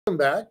Welcome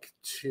back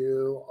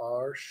to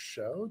our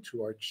show,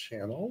 to our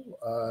channel.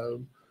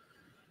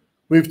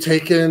 We've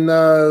taken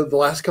the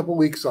last couple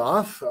weeks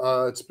off.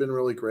 It's been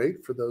really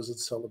great for those that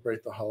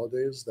celebrate the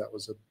holidays. That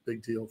was a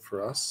big deal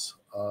for us.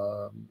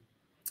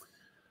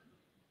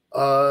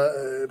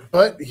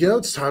 But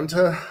it's time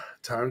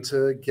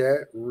to get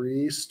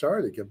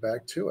restarted, get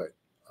back to it.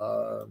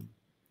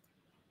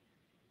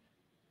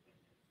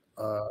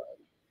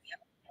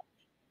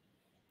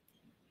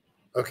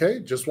 Okay,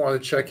 just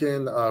want to check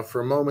in.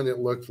 For a moment, it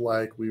looked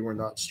like we were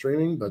not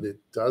streaming, but it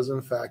does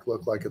in fact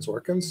look like it's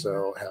working.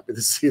 So happy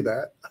to see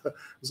that. I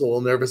was a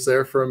little nervous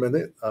there for a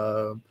minute.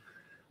 I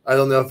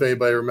don't know if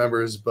anybody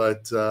remembers,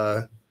 but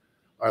our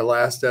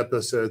last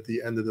episode at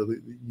the end of the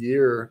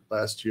year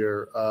last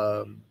year,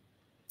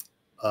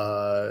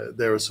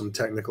 there were some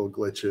technical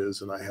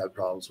glitches, and I had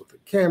problems with the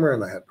camera,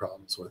 and I had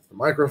problems with the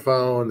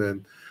microphone,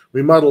 and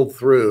we muddled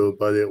through,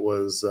 but it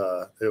was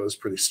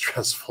pretty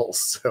stressful.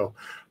 So.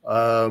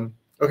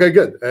 Okay,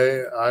 good.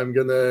 I'm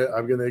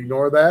gonna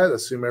ignore that.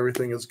 Assume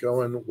everything is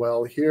going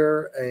well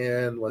here,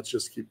 and let's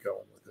just keep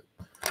going with it.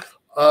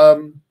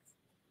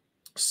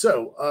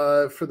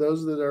 So for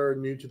those that are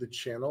new to the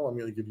channel, I'm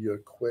going to give you a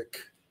quick,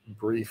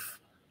 brief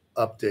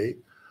update.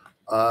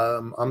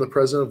 I'm the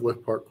president of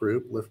Liftport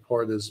Group.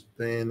 Liftport has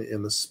been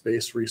in the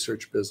space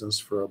research business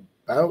for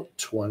about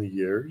 20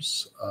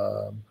 years.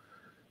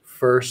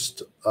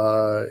 First,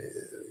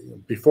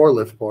 before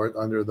Liftport,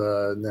 under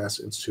the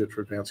NASA Institute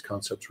for Advanced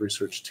Concepts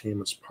Research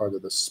team as part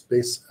of the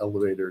Space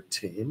Elevator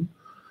team.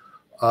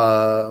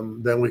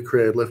 Then we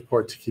created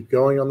Liftport to keep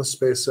going on the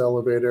Space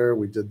Elevator.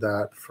 We did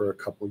that for a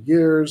couple of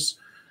years,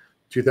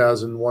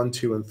 2001,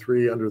 2, and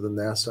 3 under the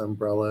NASA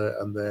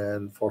umbrella, and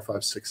then 4,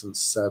 5, 6, and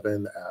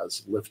 7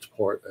 as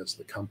Liftport as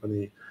the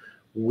company.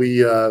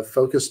 We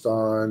focused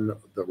on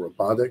the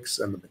robotics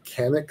and the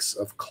mechanics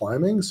of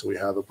climbing. So we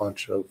have a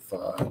bunch of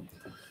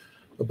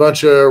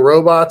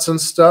robots and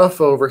stuff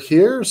over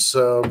here.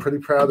 So pretty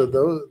proud of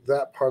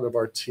that part of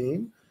our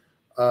team.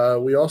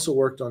 We also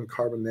worked on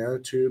carbon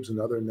nanotubes and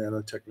other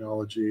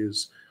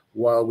nanotechnologies.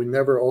 While we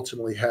never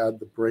ultimately had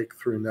the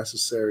breakthrough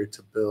necessary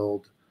to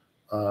build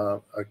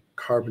a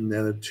carbon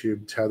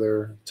nanotube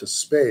tether to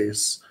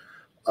space,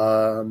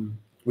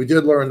 we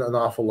did learn an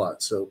awful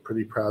lot. So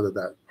pretty proud of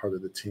that part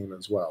of the team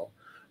as well.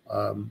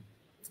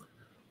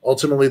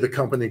 Ultimately, the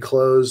company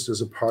closed as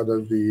a part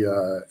of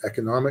the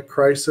economic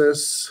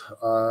crisis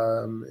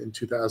in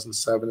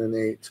 2007 and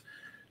 8.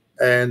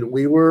 And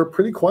we were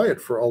pretty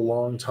quiet for a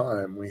long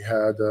time. We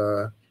had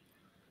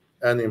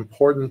an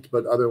important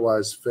but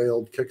otherwise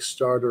failed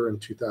Kickstarter in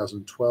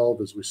 2012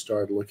 as we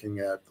started looking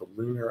at the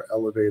lunar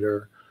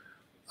elevator.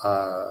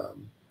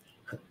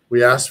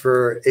 We asked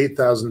for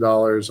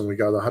 $8,000 and we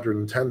got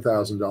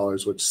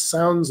 $110,000, which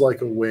sounds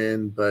like a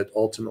win, but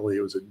ultimately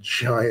it was a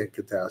giant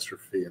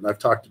catastrophe. And I've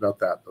talked about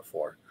that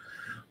before.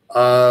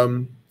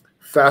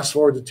 Fast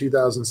forward to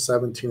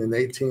 2017 and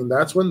 18,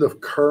 that's when the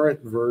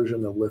current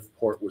version of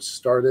Liftport was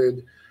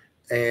started.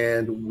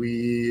 And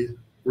we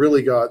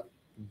really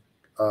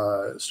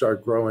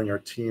started growing our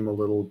team a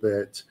little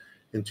bit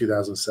in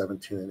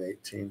 2017 and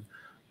 18.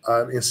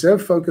 Instead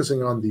of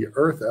focusing on the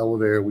Earth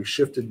elevator, we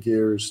shifted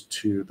gears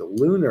to the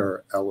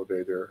lunar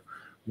elevator,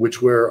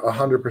 which we're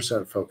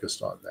 100%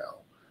 focused on now.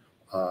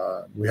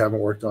 We haven't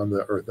worked on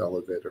the Earth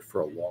elevator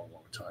for a long,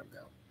 long time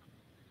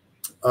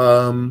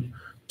now.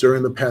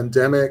 During the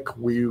pandemic,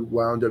 we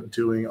wound up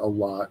doing a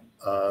lot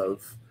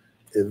of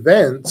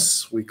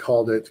events. We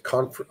called it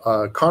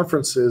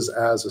conferences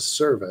as a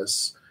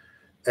service.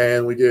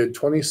 And we did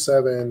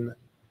 27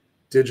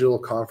 digital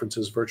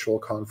conferences, virtual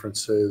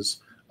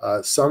conferences,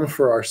 some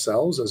for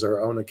ourselves as our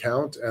own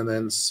account, and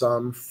then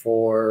some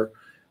for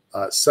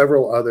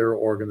several other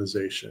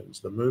organizations,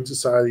 the Moon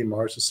Society,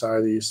 Mars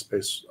Society,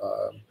 Space,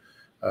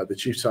 the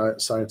Chief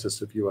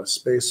Scientist of U.S.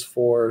 Space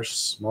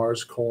Force,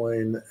 Mars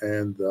Coin,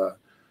 and the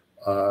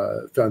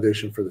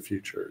Foundation for the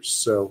Future.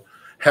 So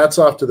hats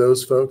off to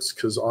those folks,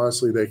 because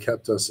honestly, they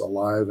kept us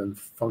alive and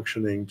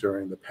functioning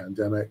during the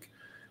pandemic.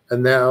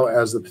 And now,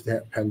 as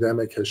the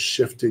pandemic has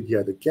shifted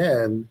yet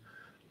again,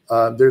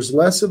 there's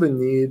less of a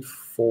need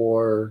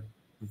for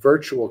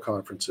virtual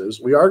conferences.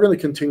 We are going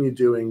to continue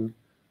doing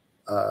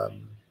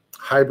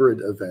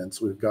hybrid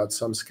events. We've got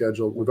some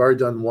scheduled. We've already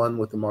done one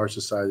with the Mars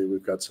Society.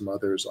 We've got some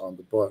others on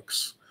the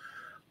books.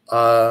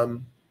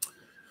 And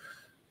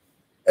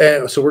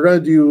so we're going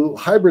to do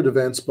hybrid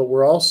events, but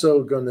we're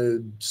also going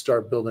to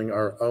start building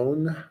our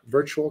own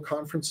virtual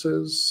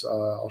conferences.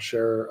 I'll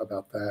share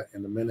about that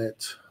in a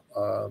minute.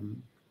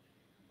 And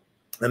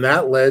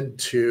that led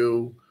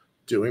to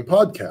doing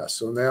podcasts.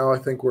 So now I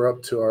think we're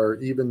up to our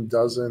even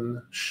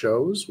dozen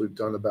shows. We've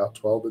done about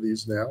 12 of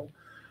these now.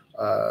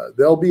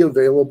 They'll be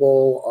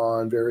available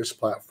on various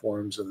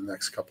platforms in the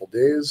next couple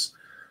days.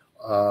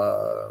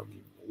 I'll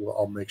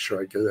make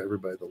sure I get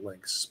everybody the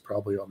links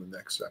probably on the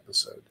next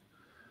episode.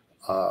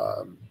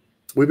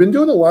 We've been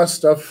doing a lot of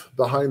stuff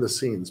behind the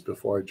scenes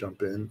before I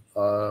jump in.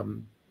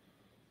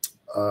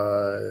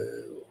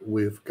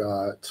 We've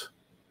got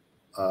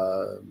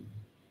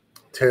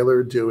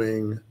Taylor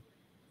doing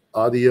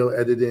audio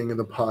editing in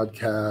the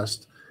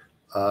podcast,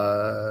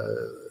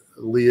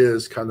 Leah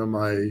is kind of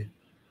my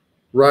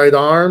right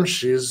arm.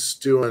 She's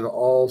doing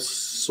all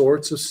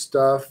sorts of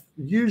stuff,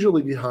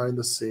 usually behind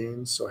the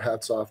scenes. So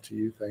hats off to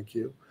you. Thank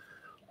you.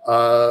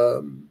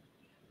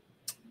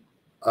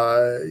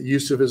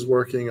 Yusuf is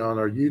working on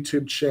our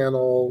YouTube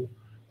channel.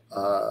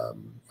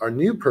 Our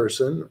new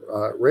person,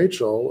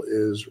 Rachel,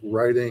 is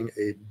writing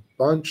a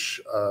bunch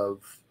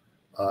of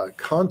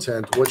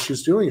content. What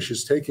she's doing,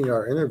 she's taking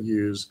our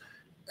interviews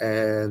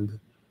and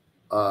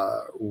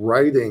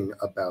writing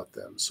about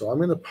them. So I'm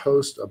going to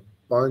post a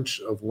bunch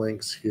of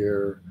links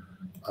here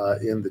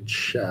in the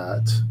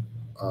chat.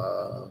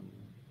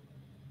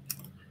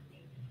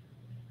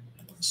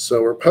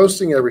 So we're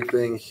posting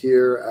everything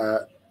here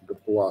at the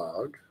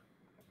blog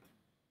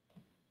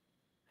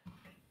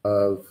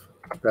of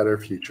Better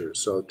Futures.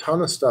 So a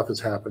ton of stuff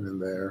is happening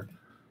there.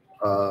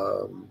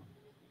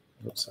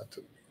 Oops, that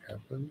didn't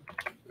happen.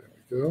 There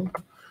we go.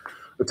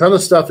 A ton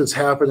of stuff is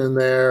happening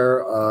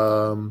there.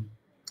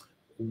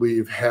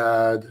 We've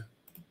had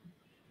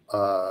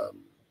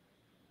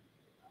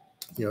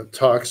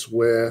talks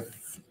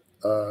with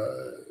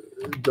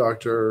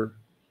Dr.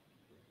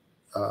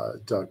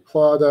 Doug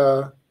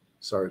Plata.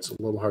 Sorry, it's a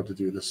little hard to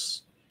do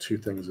this two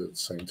things at the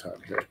same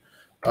time here.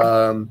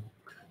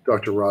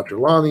 Dr. Roger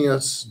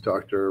Lanius,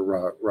 Dr.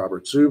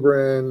 Robert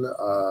Zubrin,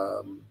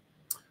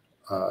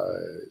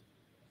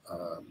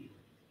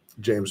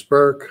 James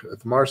Burke at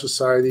the Mars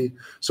Society.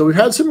 So we've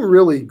had some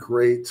really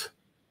great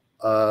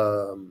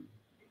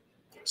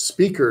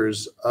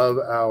speakers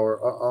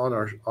on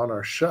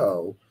our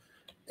show,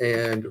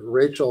 and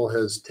Rachel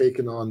has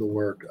taken on the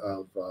work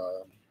of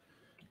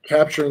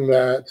capturing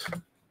that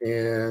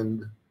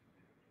and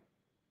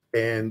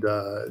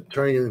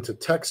turning it into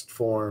text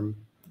form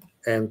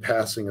and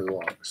passing it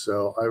along.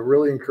 So I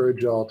really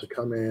encourage y'all to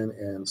come in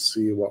and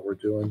see what we're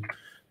doing.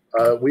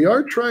 We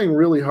are trying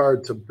really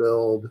hard to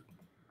build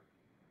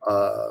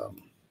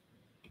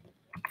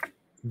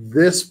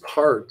this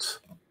part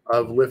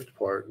of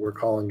Liftport. We're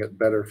calling it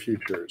Better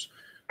Futures.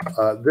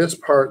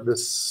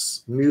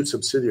 This new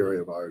subsidiary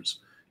of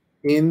ours,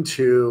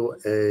 into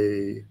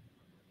a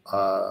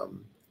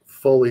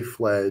fully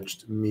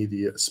fledged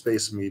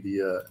space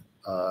media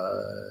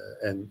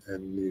and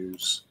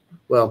news.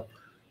 Well,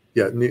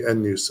 yeah,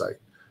 and news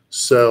site.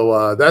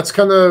 So that's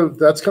kind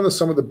of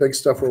some of the big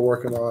stuff we're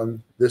working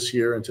on this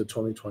year into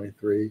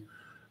 2023.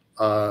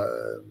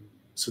 So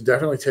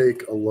definitely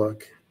take a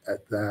look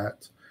at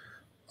that.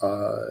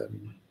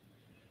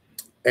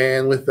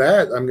 And with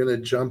that, I'm going to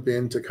jump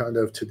into kind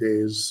of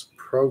today's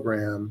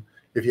program.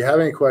 If you have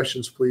any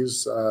questions,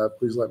 please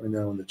let me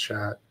know in the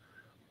chat.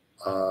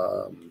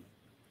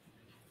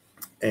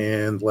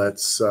 And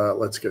let's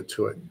get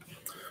to it.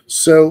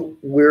 So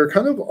we're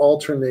kind of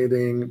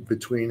alternating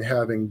between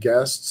having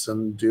guests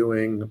and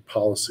doing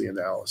policy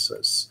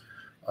analysis.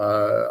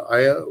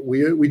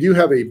 We do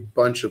have a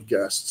bunch of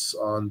guests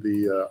on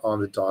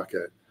the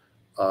docket,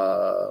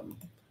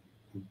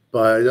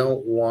 but I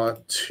don't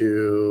want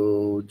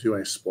to do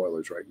any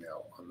spoilers right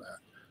now on that.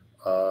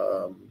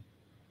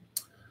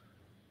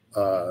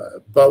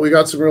 But we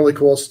got some really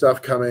cool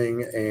stuff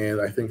coming, and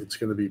I think it's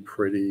going to be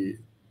pretty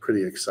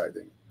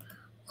exciting.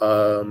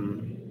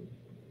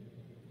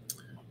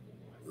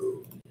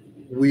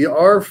 We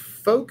are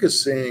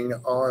focusing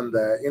on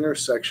that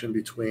intersection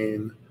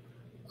between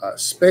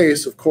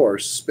space, of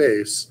course,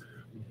 space,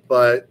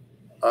 but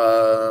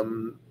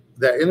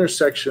that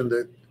intersection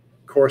that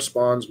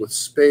corresponds with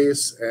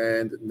space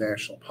and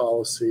national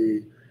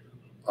policy,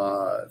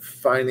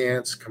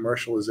 finance,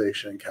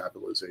 commercialization, and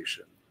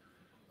capitalization.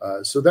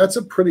 So that's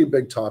a pretty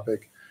big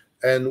topic.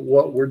 And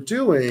what we're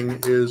doing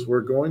is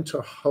we're going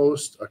to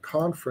host a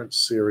conference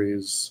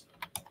series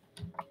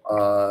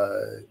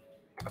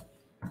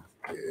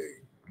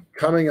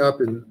coming up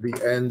in the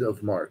end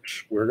of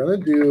March. We're gonna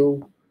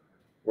do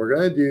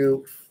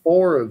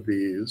 4 of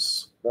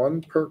these,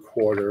 1 per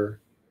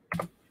quarter,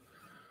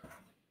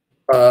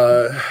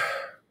 for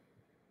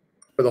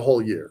the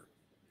whole year.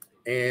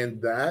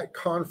 And that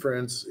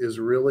conference is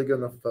really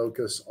going to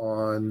focus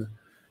on,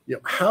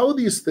 how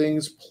these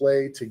things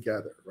play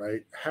together,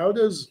 right? How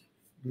does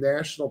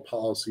national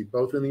policy,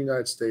 both in the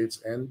United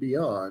States and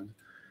beyond,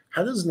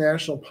 how does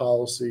national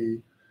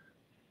policy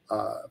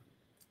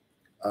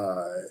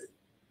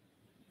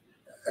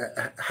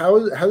how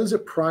does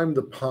it prime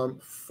the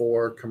pump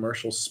for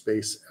commercial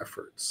space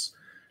efforts?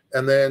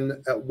 And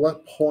then at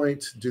what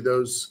point do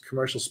those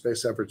commercial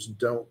space efforts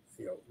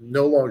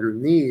no longer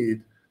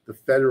need the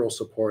federal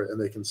support and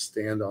they can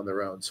stand on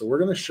their own? So we're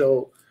going to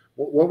show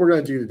what we're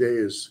going to do today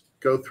is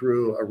go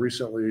through a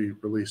recently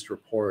released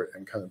report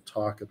and kind of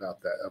talk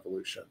about that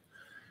evolution.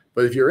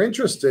 But if you're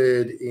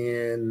interested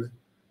in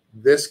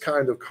this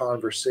kind of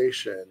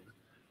conversation,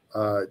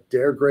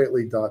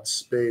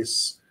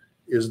 DareGreatly.space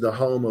is the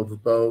home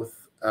of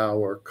both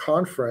our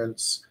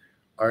conference,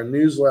 our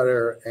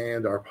newsletter,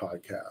 and our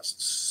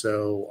podcasts.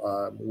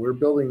 So we're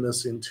building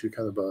this into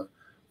kind of a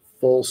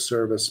full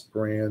service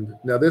brand.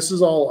 Now, this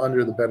is all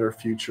under the Better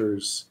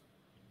Futures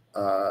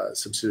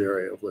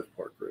subsidiary of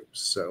Liftport Group.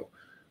 So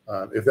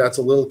If that's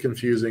a little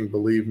confusing,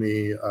 believe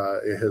me,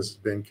 it has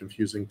been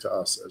confusing to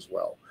us as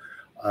well.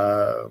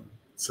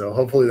 So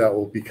hopefully that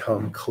will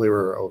become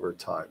clearer over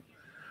time.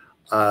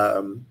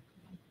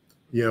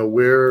 You know,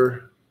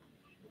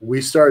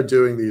 we started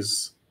doing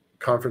these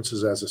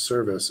conferences as a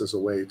service as a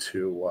way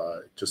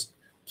to just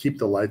keep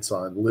the lights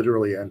on,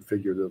 literally and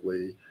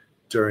figuratively,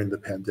 during the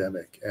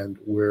pandemic. And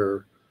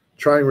we're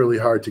trying really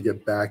hard to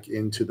get back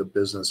into the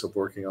business of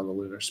working on the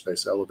lunar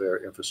space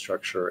elevator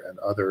infrastructure and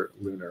other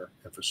lunar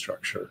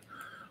infrastructure.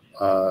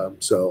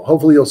 So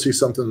hopefully you'll see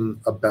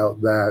something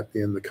about that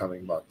in the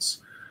coming months.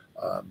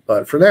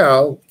 But for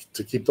now,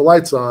 to keep the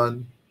lights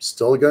on,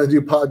 still going to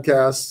do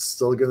podcasts,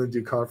 still going to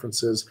do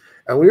conferences.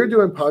 And we are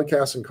doing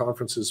podcasts and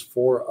conferences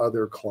for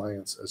other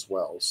clients as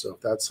well. So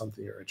if that's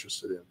something you're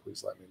interested in,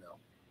 please let me know.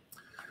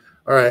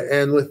 All right.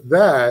 And with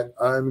that,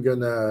 I'm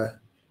going to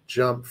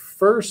jump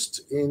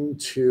first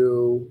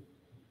into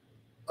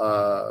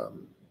a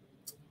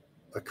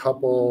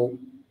couple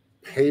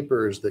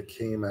papers that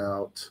came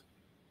out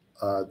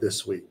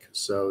this week.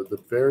 So the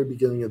very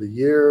beginning of the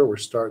year, we're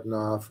starting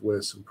off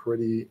with some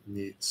pretty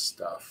neat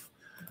stuff.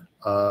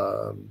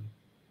 I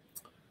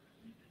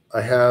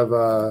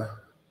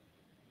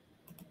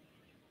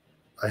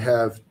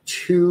have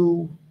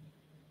two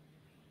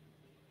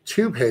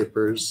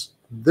papers.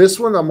 This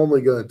one I'm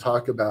only going to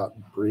talk about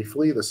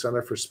briefly, the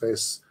Center for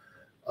Space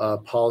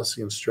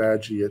Policy and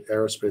Strategy at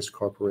Aerospace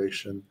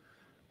Corporation.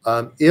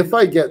 If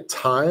I get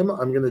time,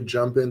 I'm going to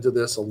jump into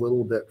this a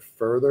little bit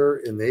further,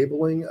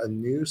 enabling a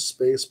new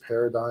space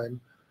paradigm,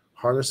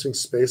 harnessing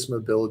space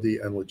mobility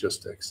and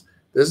logistics.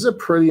 This is a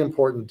pretty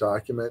important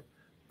document.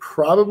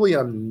 Probably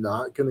I'm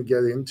not going to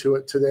get into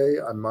it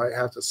today. I might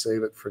have to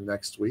save it for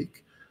next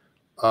week.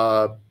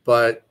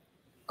 But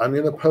I'm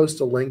going to post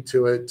a link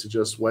to it to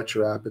just whet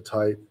your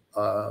appetite.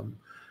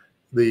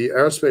 The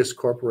Aerospace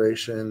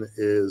Corporation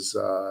is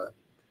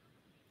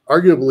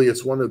arguably,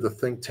 it's one of the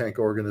think tank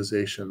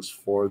organizations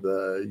for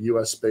the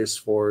U.S. Space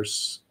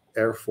Force,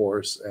 Air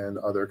Force, and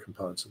other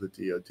components of the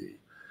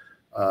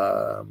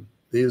DoD.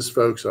 These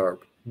folks are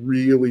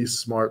really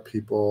smart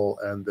people,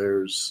 and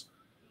there's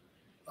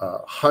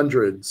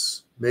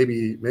hundreds,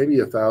 maybe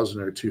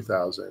 1,000 or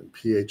 2,000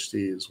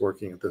 PhDs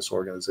working at this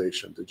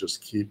organization to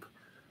just keep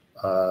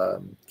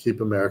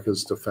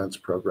America's defense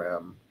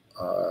program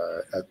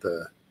at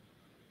the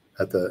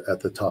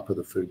top of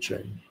the food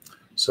chain.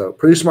 So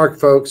pretty smart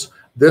folks.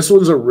 This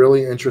one's a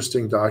really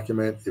interesting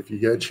document. If you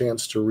get a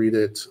chance to read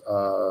it,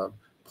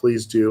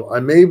 please do. I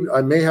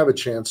may have a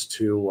chance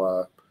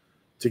to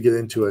get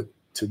into it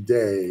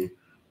today,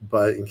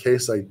 but in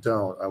case I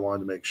don't, I wanted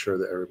to make sure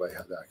that everybody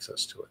had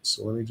access to it.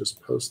 So let me just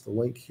post the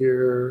link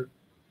here.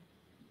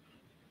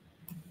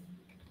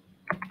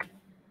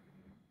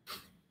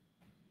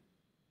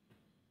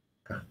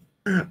 I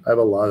have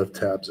a lot of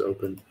tabs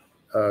open.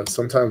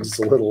 Sometimes it's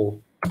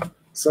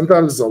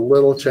a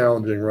little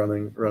challenging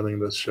running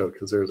this show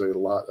because there's a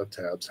lot of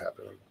tabs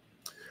happening.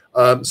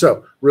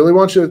 So really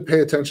want you to pay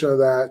attention to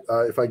that.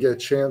 If I get a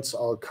chance,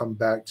 I'll come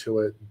back to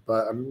it.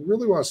 But I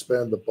really want to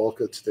spend the bulk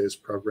of today's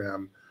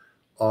program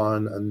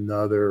on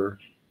another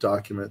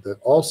document that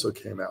also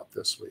came out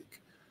this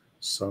week.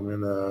 So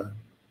I'm going to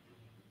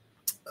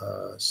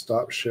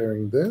stop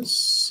sharing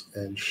this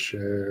and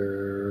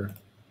share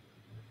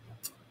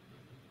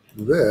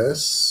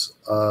this.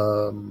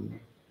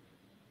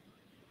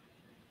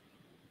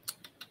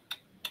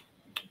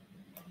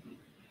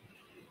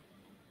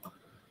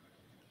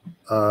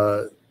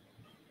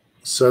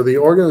 So the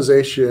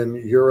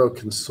organization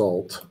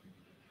Euroconsult,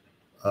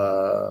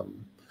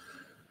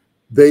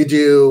 they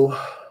do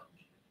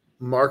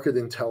market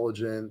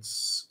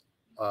intelligence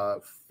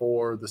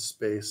for the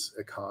space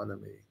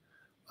economy.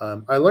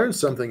 I learned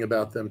something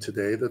about them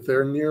today, that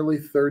they're nearly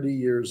 30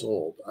 years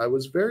old. I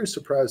was very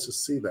surprised to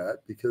see that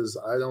because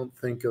I don't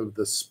think of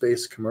the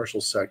space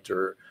commercial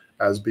sector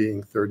as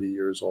being 30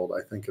 years old.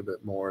 I think of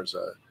it more as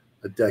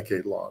a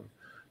decade long.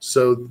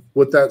 So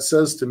what that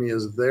says to me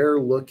is they're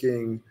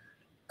looking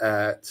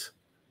at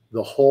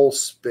the whole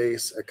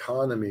space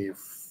economy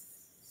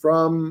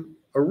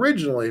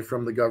originally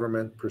from the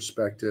government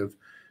perspective.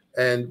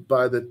 And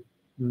by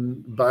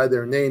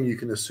their name, you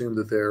can assume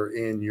that they're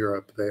in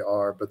Europe. They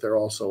are, but they're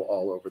also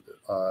all over.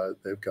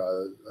 They've got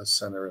a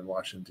center in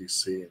Washington,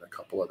 D.C. and a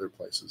couple other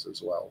places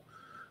as well.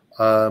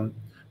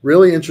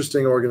 Really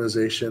interesting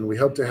organization. We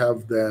hope to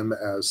have them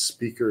as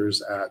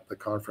speakers at the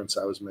conference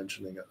I was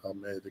mentioning a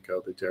minute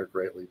ago, the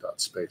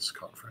DareGreatly.space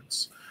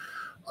conference.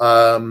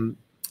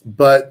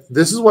 But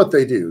this is what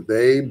they do.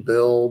 They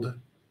build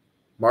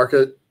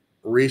market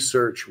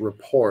research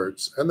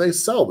reports and they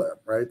sell them,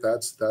 right?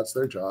 That's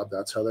their job.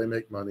 That's how they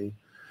make money.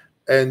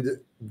 And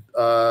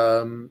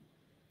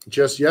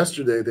just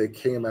yesterday they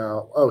came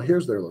out. Oh,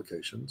 here's their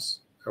locations.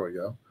 There we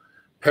go.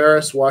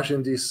 Paris,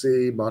 Washington,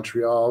 D.C.,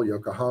 Montreal,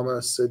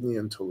 Yokohama, Sydney,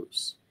 and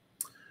Toulouse.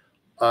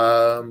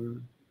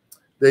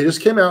 They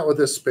just came out with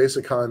this space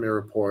economy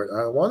report.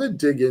 I want to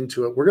dig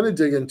into it. We're going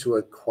to dig into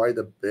it quite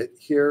a bit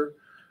here,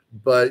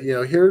 but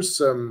here's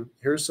some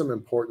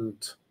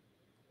important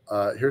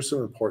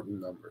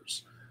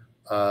numbers.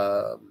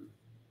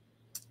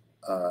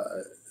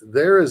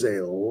 there is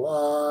a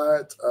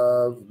lot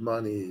of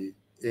money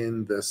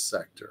in this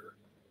sector.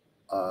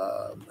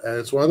 And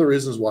it's one of the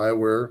reasons why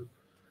we're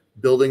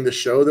building the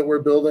show that we're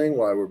building,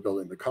 why we're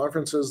building the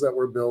conferences that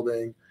we're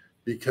building,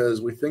 because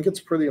we think it's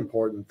pretty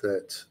important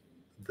that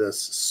this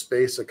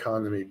space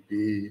economy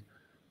be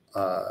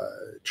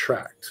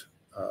tracked,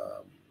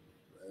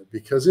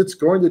 because it's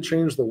going to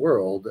change the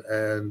world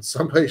and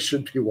somebody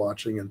should be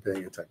watching and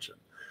paying attention.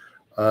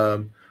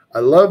 I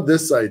love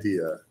this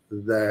idea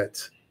that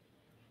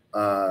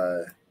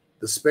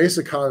the space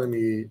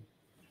economy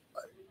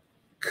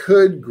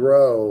could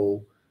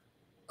grow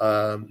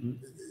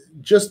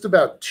just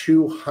about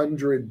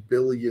 $200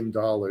 billion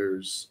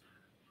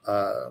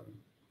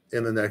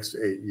in the next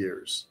 8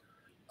 years.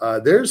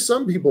 There's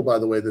some people, by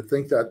the way, that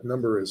think that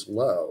number is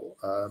low.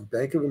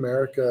 Bank of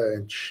America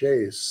and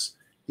Chase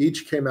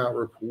each came out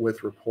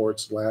with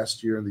reports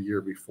last year and the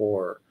year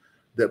before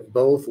that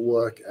both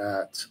look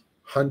at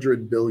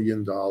 $100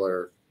 billion,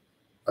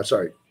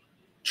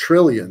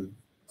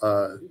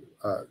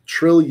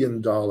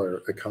 trillion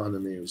dollar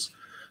economies.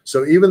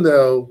 So even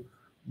though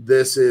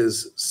this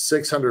is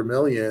 600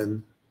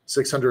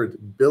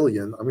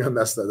 billion, I'm going to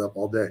mess that up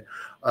all day,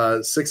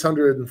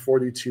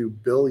 642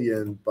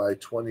 billion by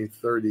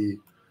 2030.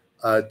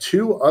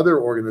 Two other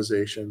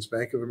organizations,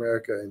 Bank of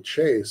America and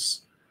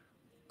Chase,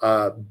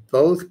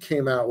 both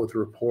came out with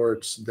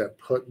reports that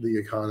put the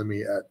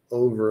economy at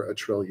over $1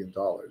 trillion.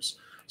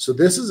 So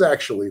this is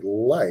actually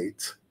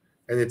light,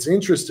 and it's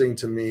interesting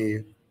to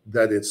me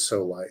that it's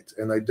so light.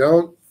 And I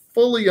don't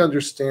fully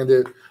understand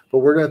it, but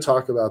we're going to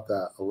talk about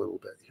that a little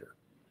bit here.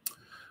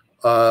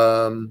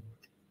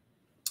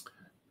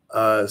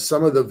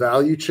 Some of the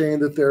value chain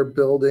that they're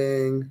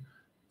building,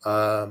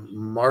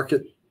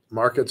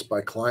 markets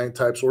by client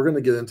types. We're going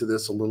to get into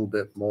this a little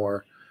bit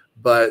more,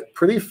 but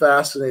pretty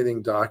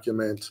fascinating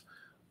document.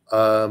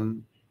 I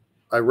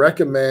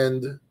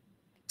recommend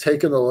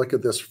taking a look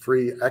at this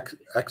free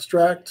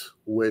extract,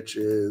 which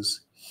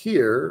is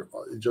here.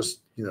 Just,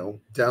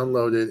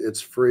 download it. It's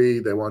free.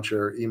 They want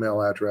your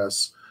email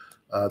address.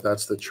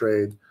 That's the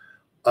trade.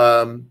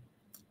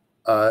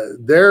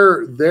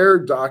 Their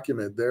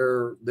document,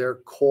 their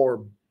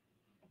core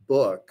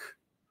book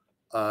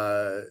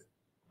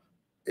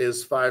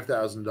is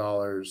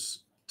 $5,000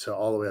 to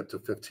all the way up to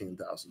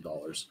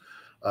 $15,000.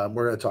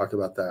 We're going to talk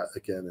about that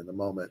again in a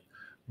moment.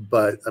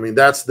 But I mean,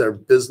 that's their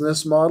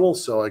business model.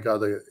 So I got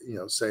to,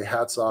 say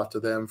hats off to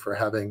them for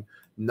having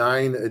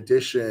 9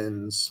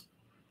 editions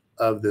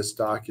of this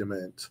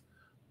document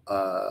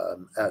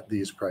at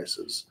these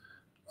prices.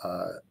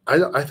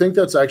 I think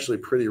that's actually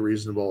pretty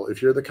reasonable.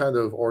 If you're the kind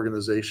of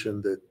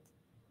organization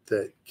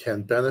that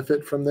can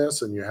benefit from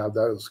this and you have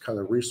those kind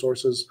of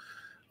resources,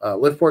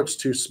 Liftport's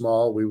too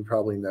small. We would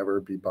probably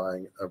never be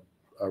buying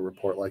a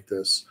report like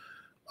this,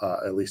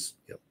 at least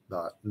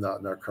not in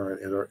our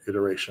current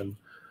iteration.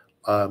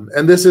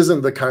 And this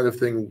isn't the kind of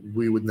thing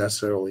we would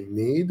necessarily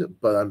need,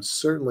 but I'm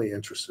certainly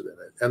interested in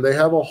it. And they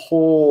have a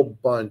whole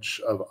bunch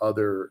of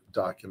other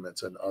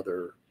documents and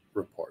other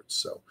reports.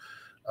 So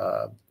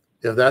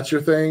if that's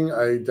your thing,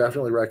 I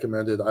definitely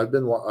recommend it. I've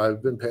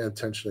been paying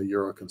attention to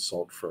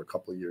Euroconsult for a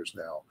couple of years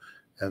now,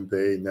 and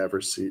they never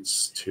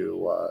cease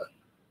to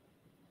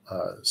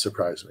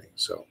surprise me.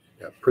 So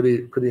yeah,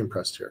 pretty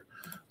impressed here.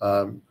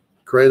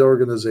 Great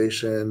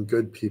organization,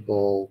 good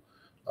people,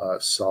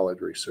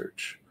 solid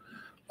research.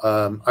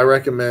 I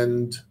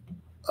recommend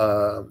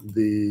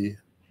the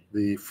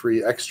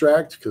free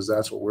extract because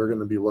that's what we're going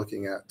to be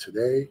looking at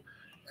today.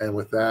 And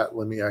with that,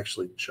 let me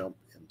actually jump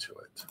into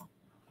it.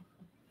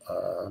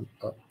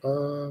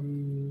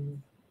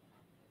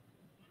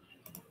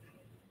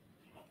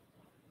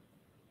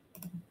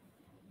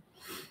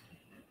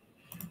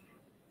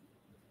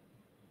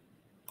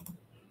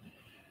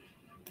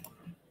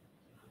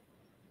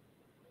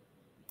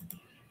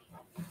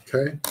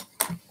 Okay.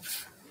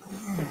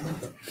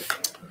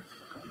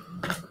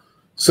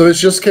 So this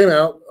just came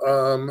out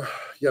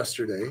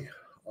yesterday.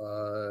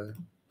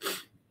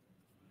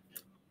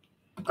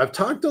 I've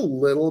talked a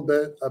little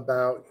bit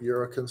about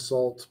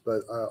Euroconsult,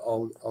 but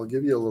I'll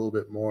give you a little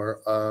bit more.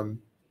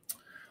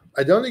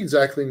 I don't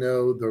exactly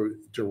know the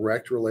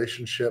direct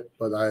relationship,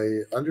 but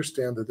I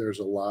understand that there's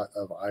a lot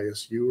of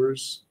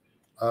ISUers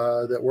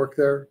that work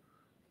there,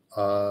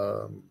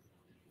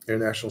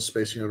 International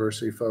Space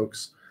University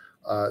folks.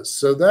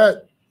 So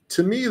that,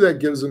 to me, that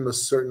gives them a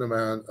certain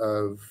amount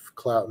of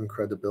clout and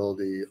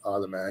credibility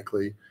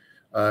automatically.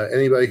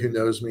 Anybody who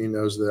knows me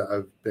knows that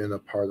I've been a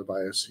part of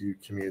ISU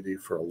community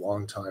for a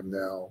long time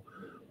now.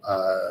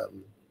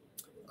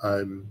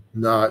 I'm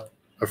not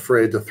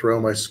afraid to throw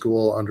my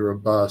school under a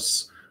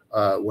bus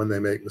when they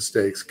make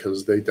mistakes,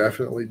 because they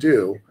definitely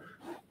do.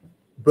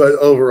 But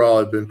overall,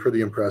 I've been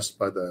pretty impressed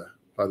by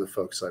the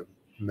folks I've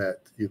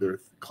met, either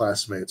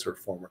classmates or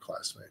former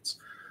classmates.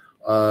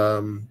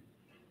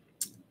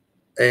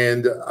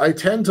 And I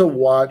tend to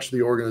watch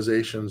the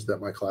organizations that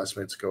my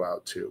classmates go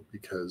out to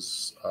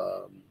because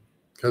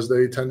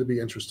they tend to be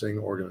interesting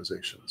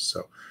organizations.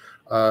 So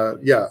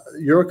yeah,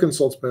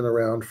 Euroconsult's been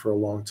around for a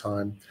long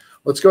time.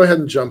 Let's go ahead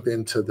and jump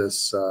into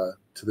this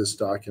to this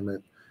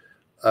document.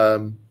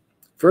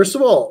 First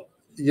of all,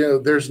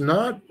 there's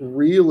not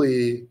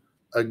really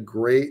a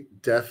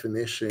great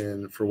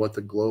definition for what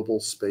the global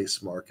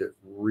space market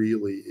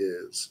really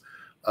is.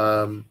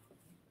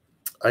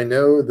 I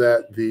know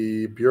that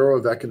the Bureau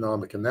of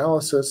Economic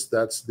Analysis,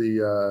 that's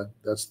the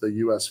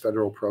U.S.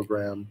 federal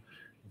program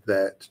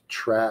that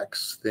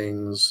tracks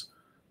things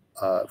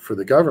for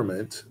the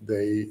government.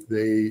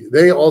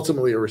 They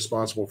ultimately are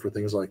responsible for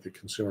things like the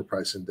Consumer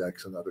Price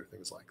Index and other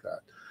things like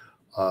that,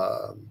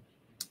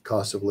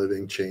 cost of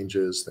living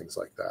changes, things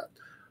like that,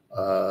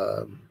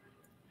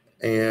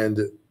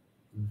 and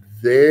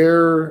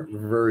their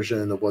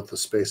version of what the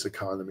space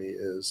economy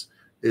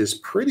is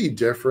pretty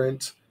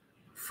different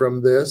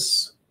from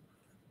this.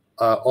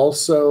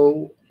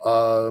 Also,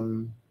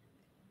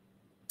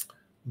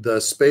 the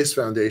Space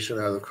Foundation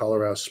out of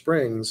Colorado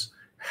Springs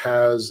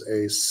has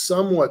a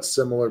somewhat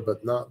similar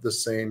but not the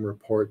same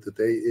report that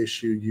they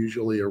issue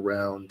usually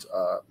around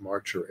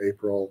March or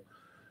April.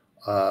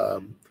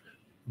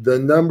 The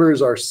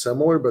numbers are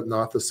similar but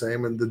not the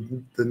same, and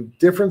the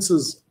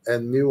differences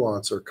and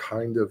nuance are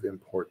kind of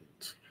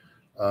important.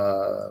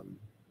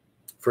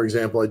 For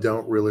example, I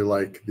don't really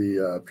like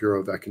the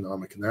Bureau of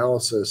Economic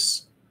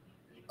Analysis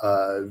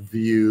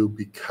view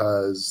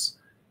because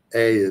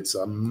A, it's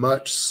a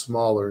much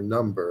smaller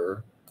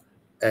number,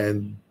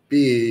 and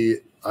B,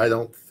 I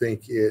don't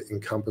think it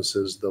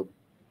encompasses the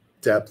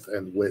depth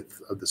and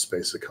width of the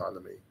space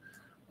economy.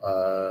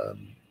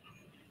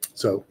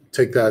 So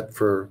take that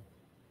for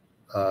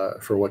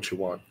what you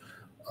want.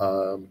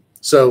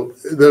 So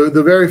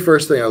the very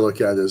first thing I look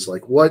at is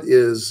like, what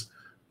is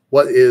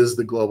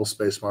the global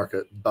space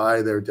market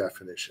by their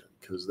definition?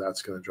 Because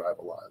that's going to drive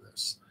a lot of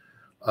this.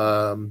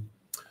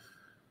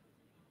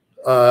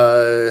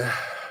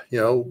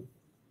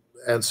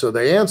 And so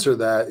they answer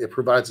that it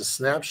provides a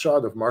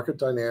snapshot of market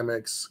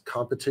dynamics,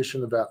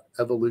 competition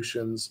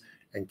evolutions,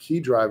 and key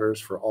drivers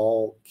for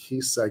all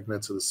key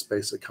segments of the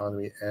space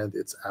economy and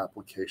its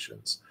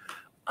applications.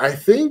 I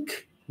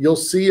think you'll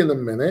see in a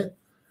minute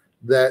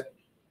that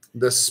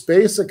the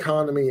space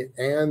economy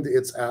and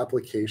its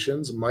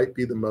applications might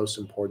be the most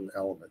important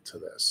element to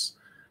this.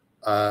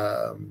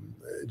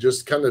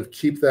 Just kind of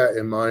keep that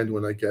in mind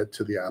when I get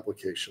to the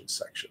application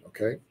section,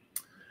 okay?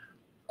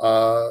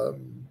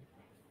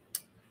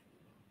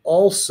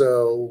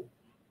 Also,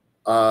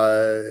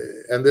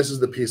 and this is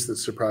the piece that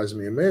surprised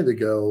me a minute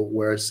ago,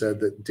 where I said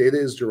that data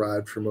is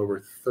derived from over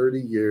 30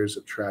 years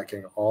of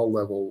tracking all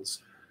levels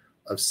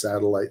of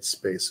satellite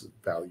space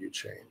value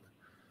chain.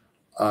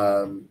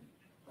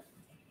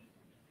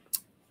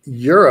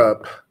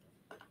 Europe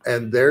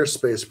and their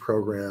space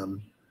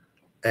program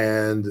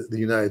and the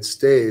United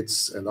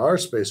States and our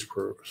space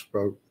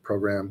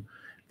program,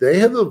 they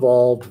have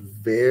evolved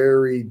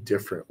very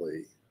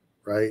differently,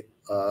 right?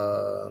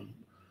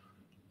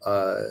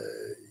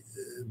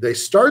 They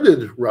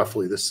started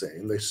roughly the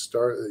same.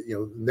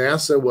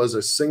 NASA was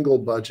a single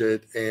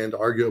budget and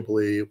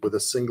arguably with a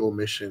single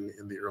mission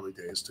in the early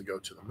days to go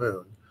to the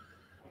moon.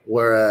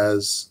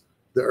 Whereas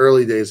the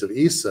early days of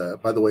ESA,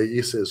 by the way,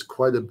 ESA is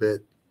quite a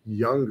bit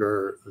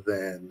younger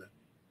than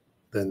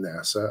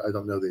NASA. I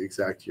don't know the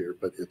exact year,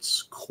 but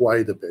it's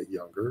quite a bit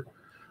younger.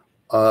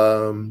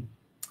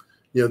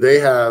 They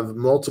have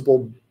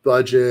multiple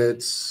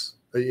budgets.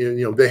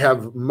 They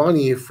have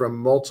money from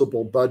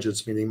multiple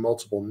budgets, meaning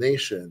multiple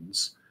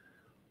nations,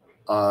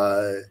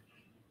 and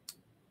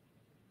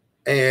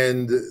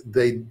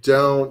they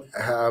don't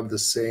have the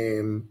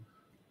same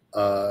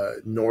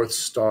North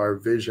Star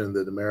vision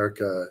that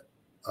America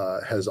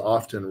has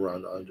often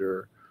run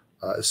under,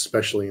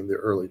 especially in the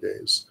early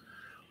days.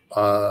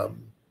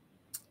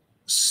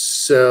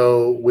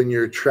 So when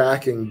you're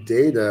tracking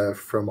data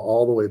from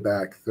all the way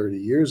back 30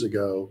 years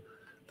ago,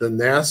 the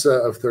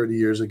NASA of 30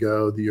 years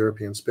ago, the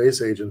European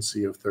Space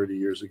Agency of 30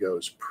 years ago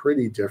is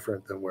pretty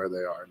different than where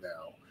they are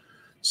now.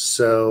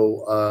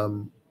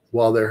 So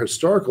while their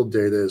historical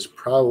data is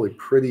probably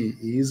pretty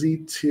easy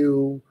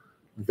to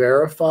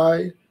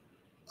verify,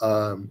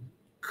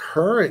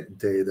 current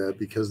data,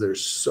 because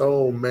there's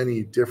so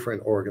many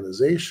different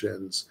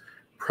organizations,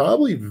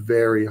 probably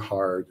very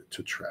hard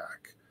to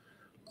track.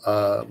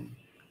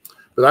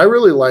 But I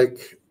really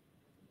like,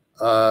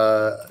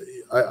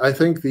 I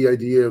think the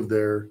idea of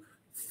their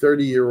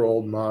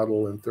 30-year-old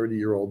model and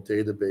 30-year-old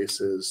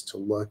databases to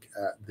look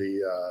at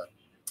the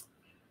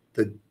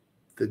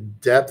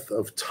depth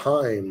of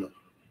time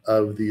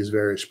of these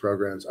various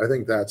programs, I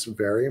think that's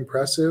very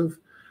impressive.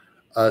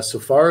 So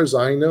far as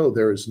I know,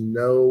 there is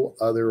no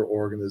other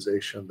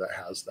organization that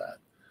has that.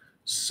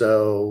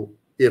 So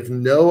if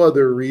no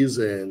other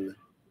reason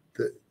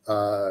that,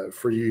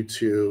 for you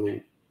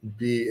to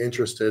be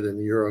interested in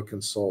the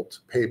Euroconsult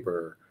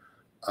paper,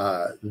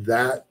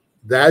 that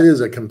is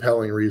a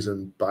compelling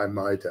reason by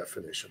my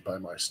definition, by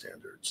my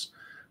standards.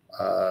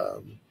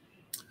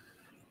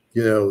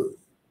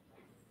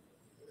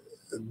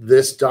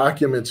 This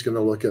document's going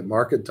to look at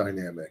market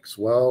dynamics.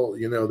 Well,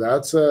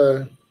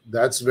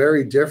 that's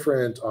very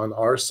different on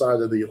our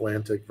side of the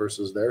Atlantic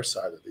versus their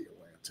side of the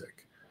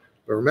Atlantic.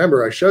 But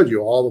remember, I showed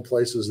you all the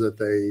places that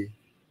they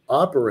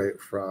operate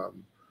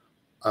from,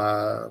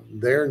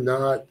 they're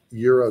not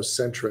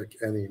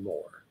Eurocentric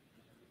anymore.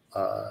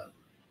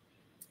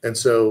 And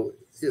so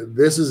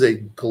this is a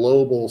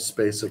global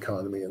space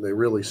economy, and they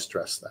really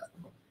stress that.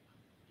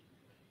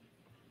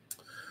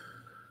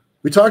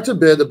 We talked a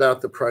bit about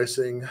the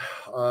pricing.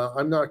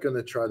 I'm not going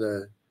to try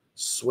to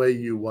sway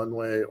you one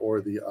way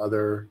or the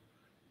other.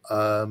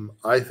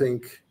 I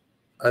think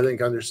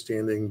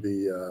understanding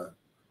the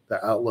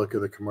outlook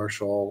of the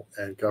commercial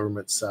and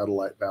government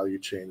satellite value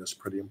chain is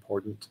pretty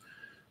important.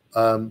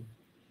 But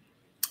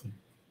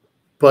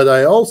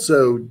I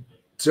also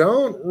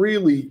don't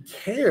really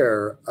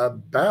care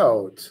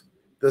about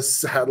the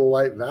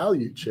satellite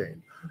value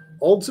chain.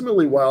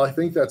 Ultimately, while I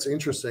think that's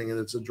interesting and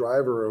it's a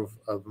driver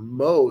of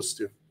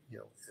most, if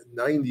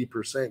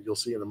 90%, you'll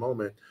see in a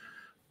moment,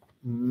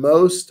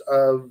 most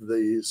of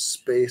the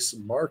space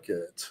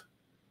market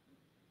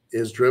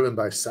is driven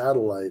by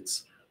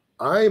satellites.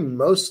 I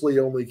mostly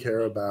only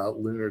care about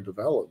lunar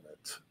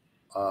development.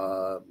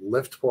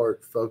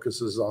 Liftport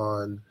focuses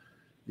on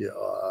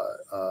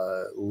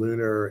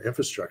lunar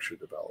infrastructure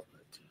development.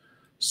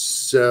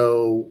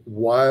 So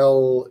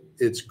while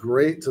it's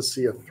great to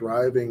see a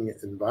thriving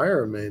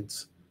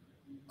environment,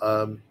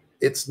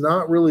 it's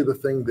not really the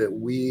thing that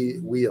we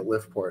at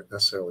Liftport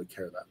necessarily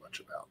care that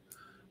much about.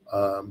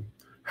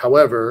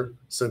 However,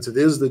 since it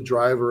is the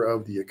driver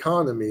of the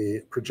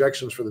economy,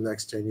 projections for the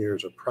next 10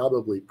 years are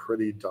probably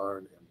pretty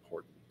darn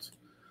important.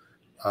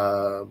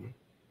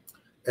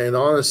 And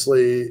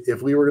honestly,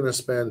 if we were going to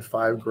spend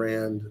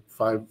 $5,000,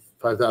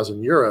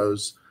 5,000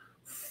 euros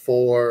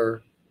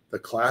for the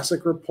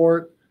classic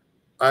report,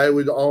 I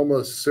would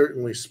almost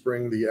certainly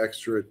spring the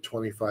extra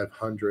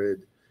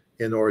 2,500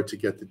 in order to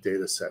get the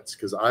data sets,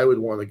 because I would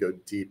want to go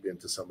deep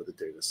into some of the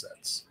data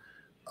sets.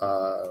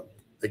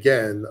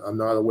 Again, I'm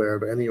not aware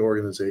of any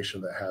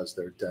organization that has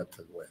their depth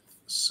and width.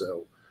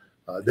 So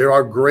there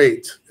are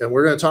great, and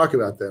we're going to talk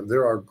about them,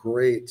 there are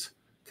great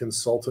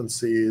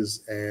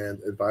consultancies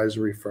and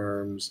advisory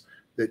firms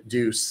that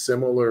do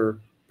similar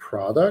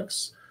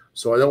products.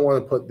 So I don't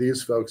want to put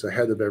these folks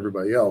ahead of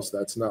everybody else.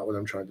 That's not what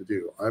I'm trying to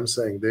do. I'm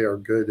saying they are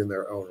good in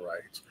their own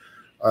right,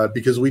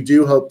 because we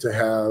do hope to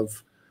have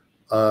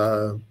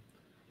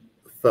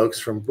folks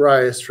from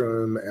Bryce,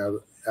 from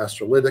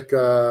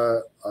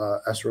Astrolytica,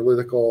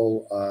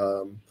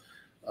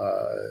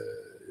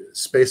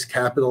 Space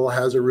Capital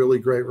has a really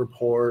great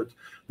report.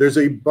 There's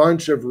a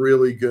bunch of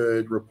really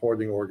good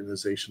reporting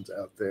organizations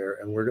out there,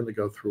 and we're going to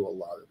go through a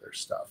lot of their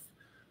stuff.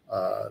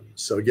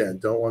 So again,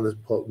 don't want to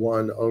put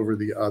one over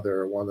the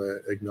other. I want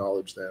to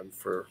acknowledge them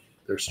for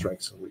their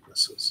strengths and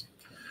weaknesses.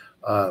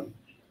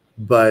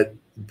 But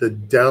the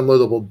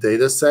downloadable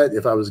data set,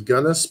 if I was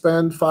going to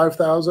spend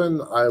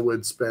 5,000, I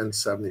would spend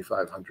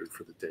 7,500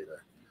 for the data.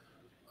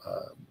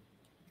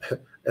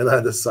 And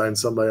I'd assign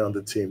somebody on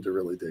the team to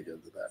really dig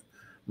into that.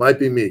 Might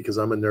be me, because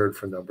I'm a nerd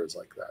for numbers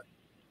like that.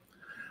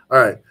 All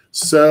right,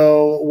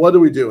 so what are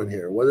we doing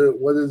here? What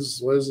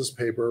does this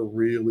paper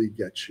really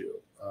get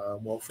you?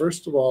 Well,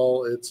 first of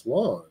all, it's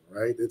long,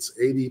 right? It's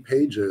 80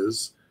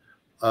 pages,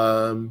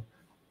 but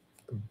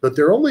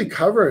they're only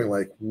covering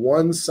like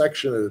one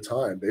section at a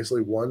time,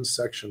 basically one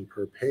section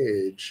per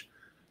page.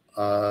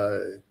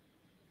 So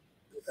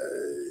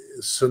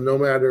no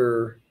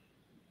matter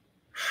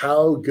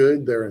how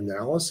good their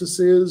analysis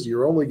is,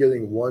 you're only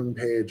getting one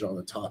page on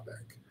a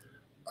topic.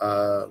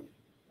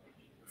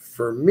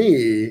 For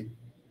me,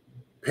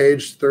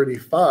 page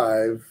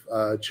 35,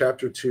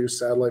 chapter 2,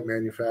 satellite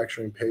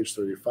manufacturing, page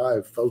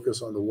 35,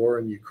 focus on the war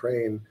in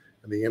Ukraine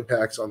and the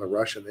impacts on the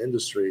Russian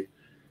industry.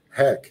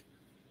 Heck,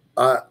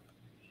 I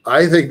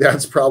think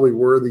that's probably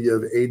worthy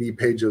of 80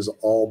 pages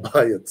all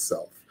by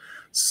itself.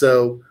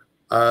 So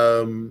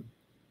I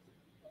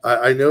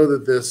know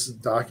that this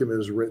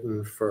document is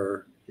written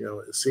for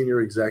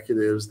senior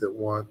executives that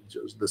want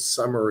just the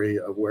summary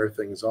of where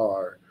things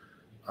are,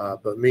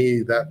 but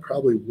me, that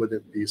probably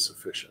wouldn't be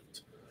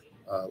sufficient.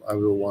 I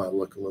would want to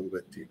look a little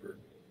bit deeper.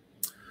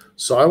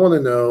 So I want to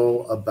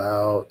know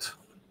about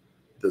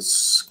the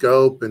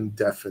scope and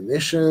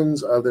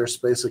definitions of their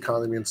space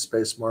economy and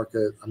space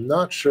market. I'm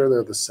not sure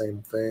they're the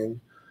same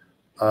thing.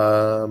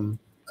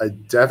 I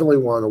definitely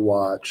want to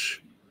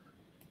watch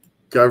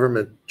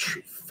government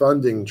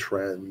funding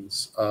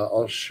trends.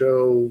 I'll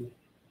show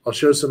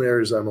some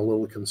areas I'm a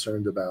little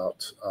concerned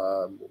about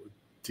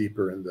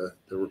deeper in the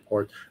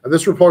report. And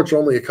this report's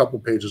only a couple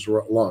pages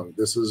long.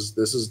 This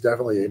is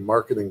definitely a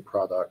marketing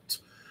product.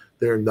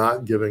 They're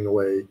not giving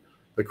away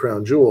the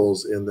crown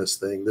jewels in this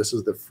thing. This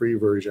is the free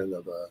version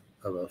of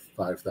a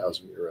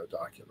 5,000 euro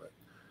document.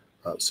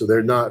 So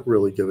they're not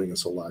really giving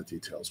us a lot of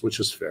details, which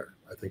is fair.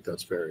 I think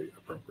that's very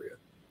appropriate.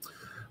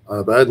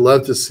 But I'd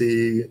love to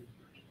see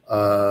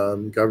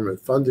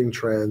government funding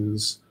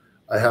trends.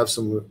 I have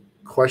some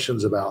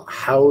questions about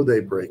how they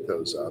break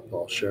those up.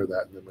 I'll share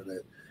that in a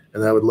minute.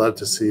 And I would love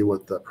to see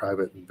what the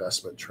private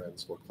investment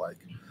trends look like.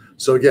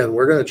 So again,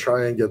 we're going to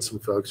try and get some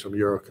folks from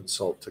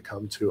Euroconsult to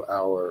come to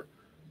our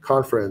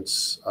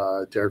conference,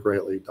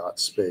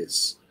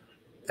 DareGreatly.space,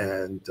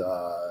 and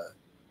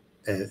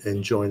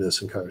join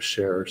us and kind of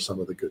share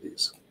some of the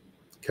goodies.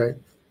 Okay. Okay.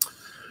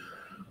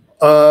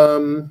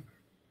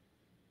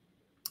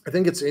 I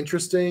think it's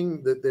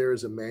interesting that there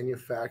is a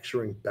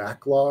manufacturing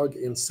backlog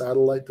in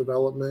satellite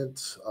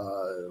development.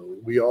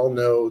 We all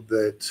know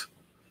that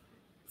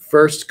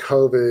first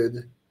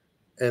COVID,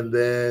 and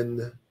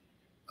then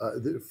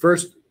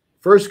first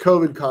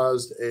COVID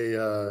caused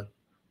a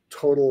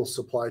total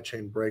supply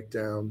chain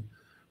breakdown.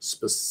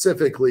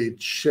 Specifically,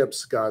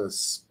 chips got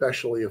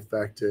especially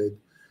affected.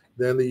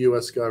 Then the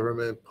U.S.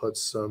 government put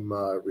some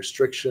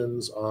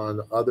restrictions on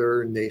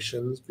other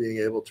nations being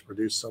able to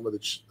produce some of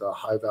the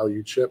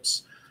high-value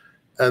chips.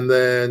 And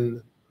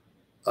then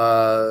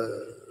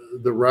the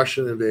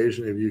Russian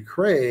invasion of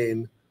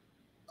Ukraine,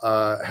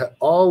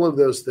 all of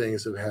those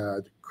things have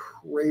had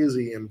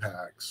crazy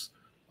impacts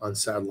on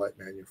satellite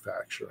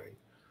manufacturing.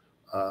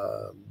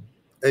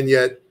 And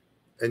yet,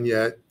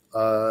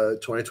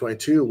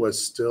 2022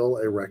 was still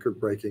a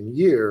record-breaking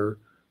year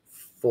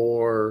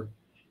for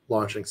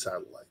launching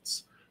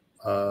satellites.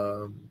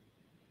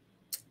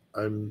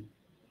 I'm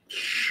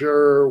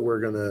sure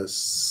we're going to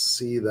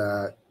see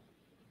that.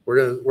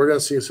 We're going to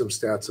see some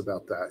stats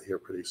about that here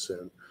pretty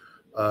soon.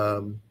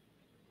 Well,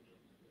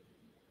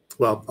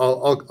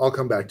 I'll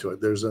come back to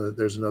it. There's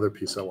another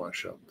piece I want to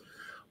show.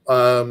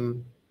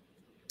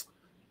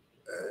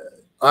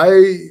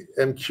 I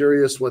am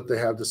curious what they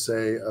have to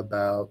say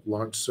about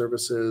launch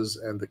services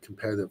and the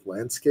competitive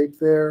landscape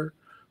there.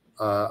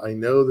 I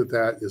know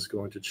that is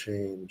going to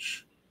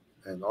change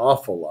an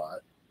awful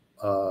lot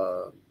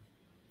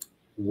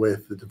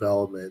with the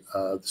development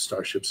of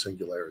Starship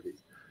Singularity.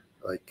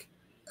 Like,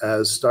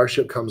 as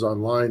Starship comes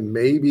online,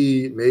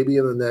 maybe in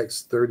the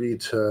next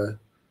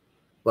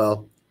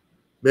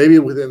maybe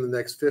within the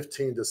next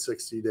 15 to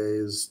 60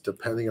 days,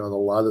 depending on a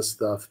lot of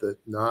stuff that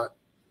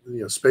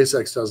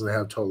SpaceX doesn't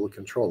have total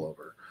control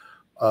over.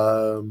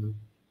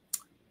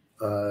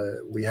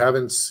 We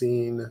haven't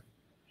seen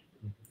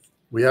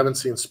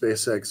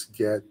SpaceX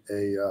get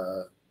a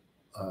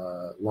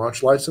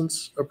launch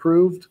license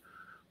approved.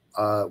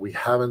 We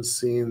haven't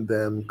seen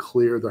them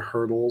clear the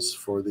hurdles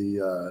for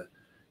the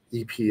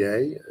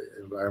EPA,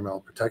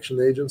 Environmental Protection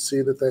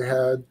Agency, that they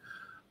had.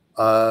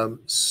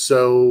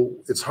 So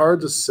it's hard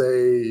to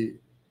say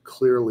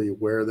clearly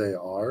where they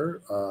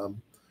are.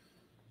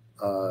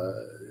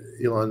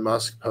 Elon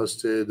Musk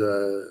posted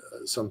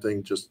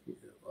something just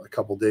a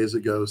couple days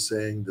ago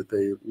saying that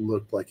they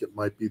looked like it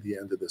might be the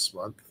end of this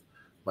month,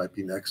 might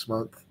be next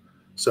month.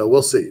 So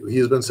we'll see.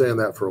 He's been saying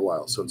that for a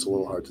while, so it's a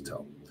little hard to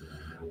tell.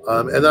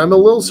 And I'm a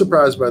little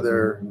surprised by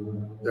their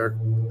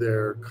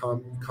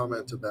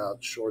comment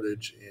about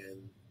shortage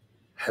in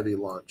heavy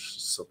launch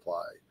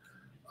supply.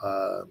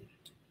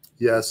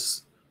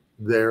 Yes,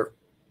 there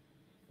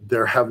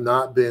have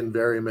not been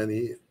very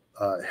many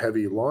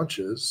heavy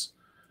launches.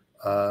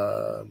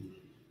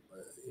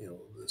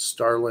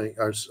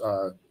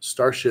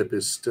 Starship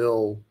is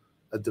still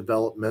a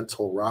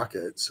developmental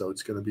rocket, so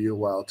it's going to be a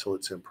while till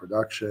it's in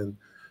production.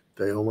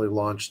 They only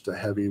launched a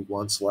heavy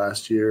once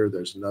last year.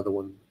 There's another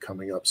one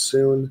coming up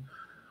soon.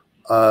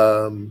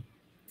 But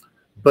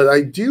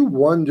I do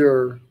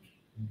wonder,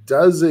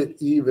 does it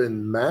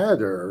even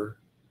matter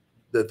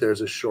that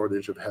there's a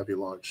shortage of heavy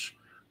launch?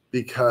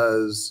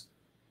 Because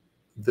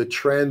the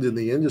trend in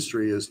the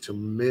industry is to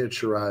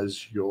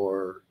miniaturize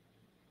your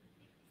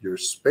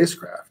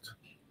spacecraft.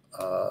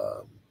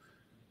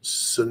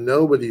 So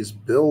nobody's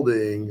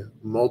building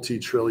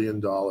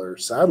multi-trillion-dollar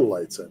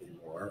satellites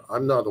anymore.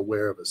 I'm not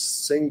aware of a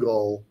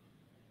single.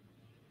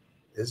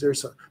 Is there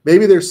some?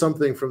 Maybe there's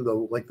something from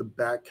the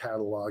back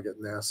catalog at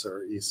NASA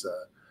or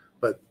ESA,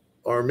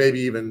 or maybe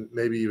even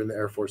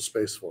Air Force,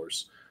 Space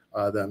Force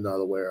that I'm not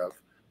aware of.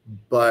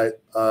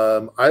 But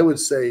I would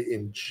say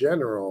in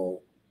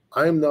general,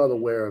 I'm not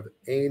aware of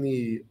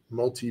any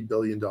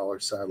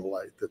multi-billion-dollar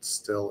satellite that's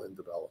still in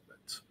development.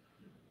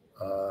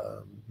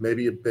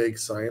 Maybe a big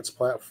science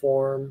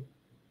platform,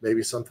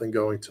 maybe something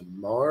going to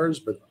Mars,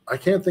 but I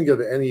can't think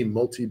of any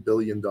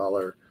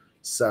multi-billion-dollar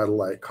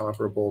satellite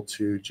comparable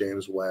to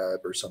James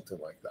Webb or something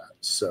like that.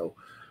 So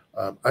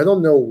I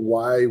don't know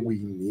why we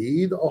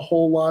need a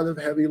whole lot of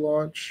heavy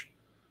launch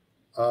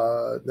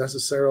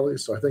necessarily.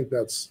 So I think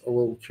that's a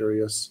little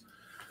curious.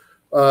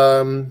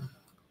 Ground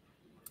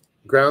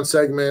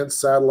segments,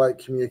 satellite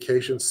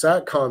communication.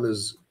 SATCOM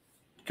is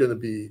going to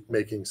be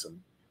making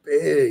some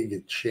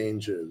big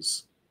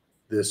changes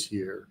this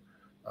year.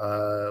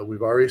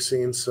 We've already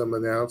seen some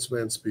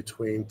announcements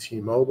between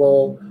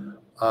T-Mobile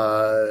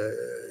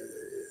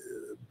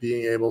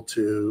being able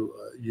to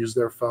use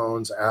their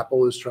phones.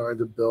 Apple is trying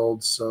to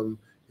build some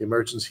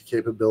emergency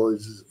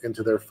capabilities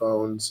into their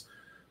phones.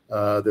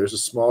 There's a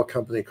small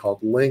company called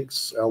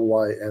Lynx,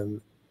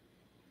 Lynx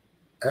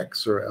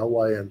or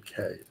Lynk.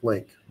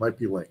 Link, might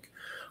be Link.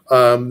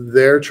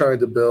 They're trying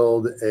to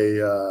build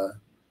a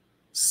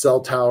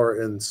cell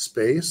tower in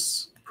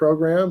space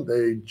program.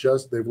 They've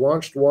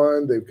launched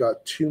one. They've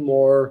got two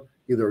more,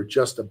 either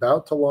just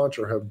about to launch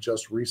or have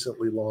just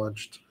recently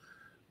launched.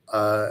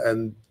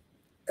 And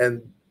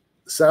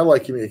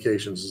satellite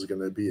communications is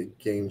going to be a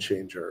game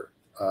changer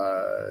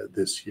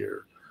this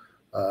year.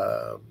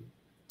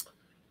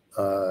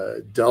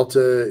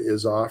 Delta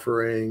is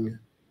offering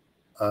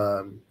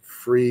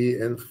free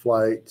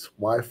in-flight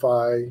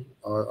Wi-Fi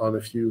on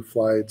a few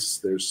flights.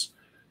 There's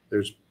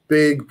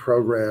big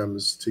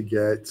programs to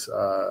get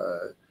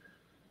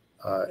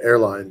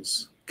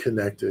airlines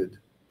connected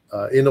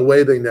in a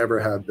way they never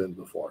have been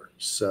before.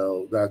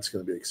 So that's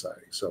going to be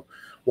exciting. So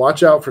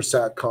watch out for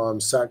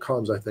SATCOMs.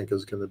 SATCOMs, I think,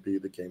 is going to be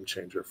the game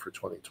changer for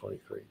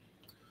 2023.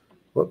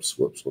 Whoops,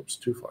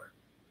 too far.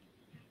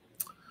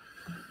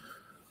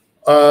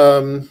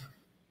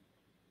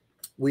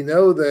 We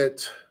know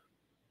that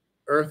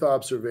Earth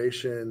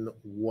observation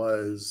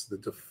was the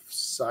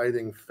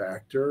deciding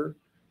factor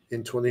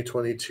in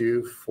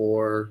 2022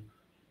 for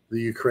the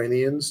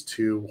Ukrainians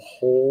to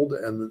hold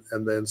and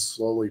then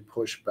slowly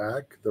push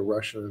back the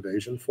Russian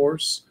invasion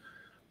force.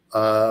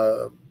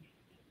 There's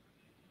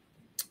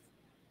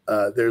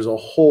a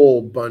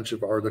whole bunch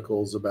of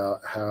articles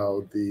about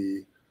how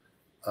the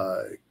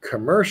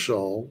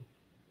commercial,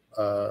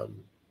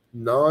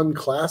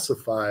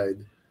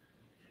 non-classified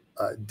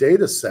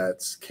data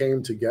sets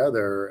came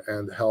together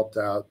and helped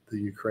out the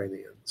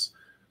Ukrainians.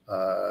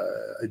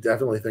 I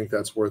definitely think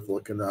that's worth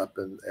looking up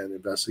and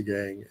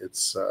investigating.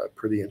 It's a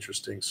pretty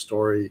interesting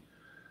story.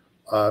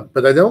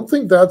 But I don't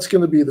think that's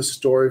going to be the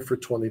story for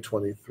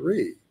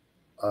 2023.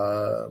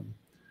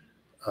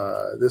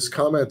 This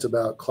comment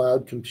about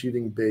cloud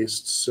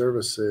computing-based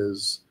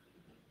services,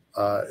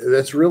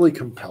 that's really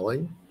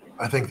compelling.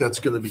 I think that's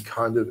going to be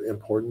kind of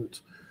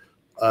important.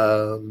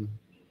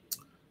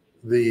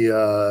 We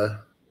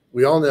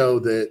all know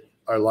that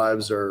our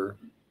lives are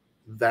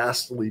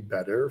vastly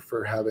better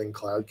for having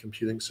cloud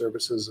computing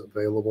services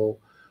available.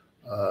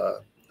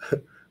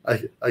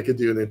 I could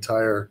do an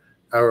entire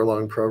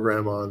hour-long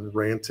program on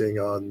ranting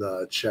on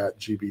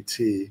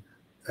ChatGPT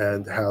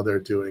and how they're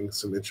doing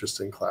some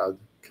interesting cloud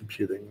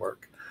computing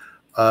work.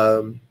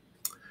 But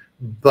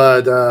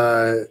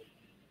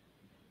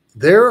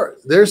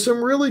there's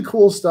some really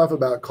cool stuff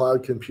about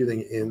cloud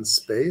computing in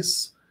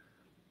space.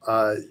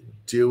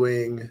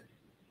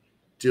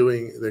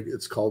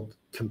 It's called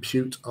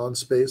compute on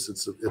space.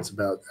 It's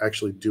about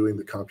actually doing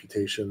the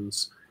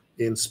computations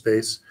in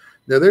space.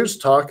 Now there's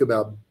talk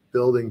about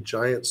building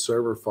giant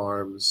server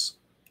farms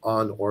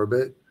on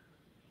orbit.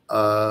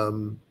 I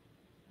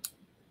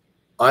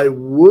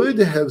would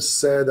have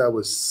said I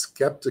was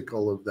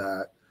skeptical of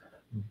that,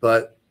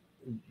 but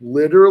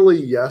literally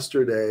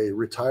yesterday,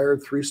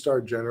 retired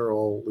 3-star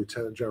general,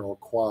 Lieutenant General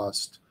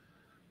Quast,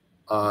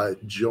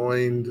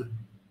 joined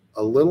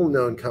a little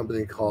known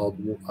company called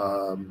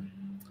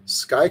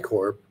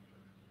SkyCorp,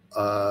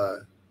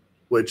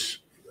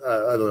 which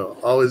I don't know,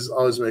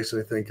 always makes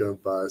me think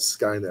of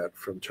Skynet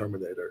from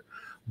Terminator.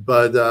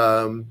 But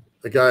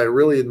a guy I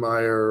really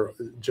admire,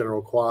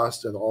 General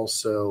Quast, and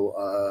also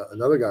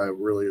another guy I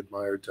really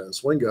admire,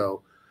 Dennis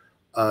Wingo.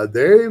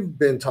 They've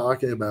been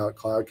talking about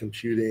cloud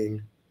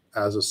computing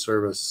as a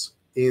service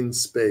in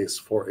space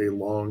for a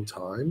long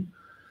time.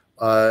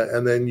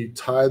 And then you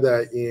tie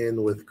that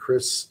in with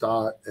Chris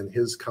Stott and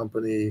his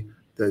company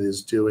that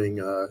is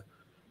doing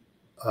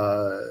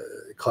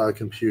cloud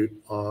compute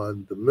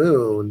on the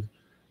moon,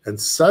 and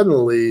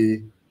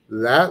suddenly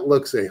that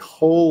looks a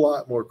whole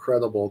lot more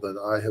credible than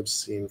I have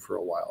seen for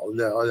a while.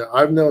 Now,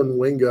 I've known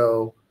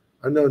Wingo,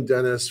 I've known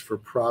Dennis for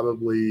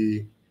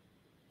probably,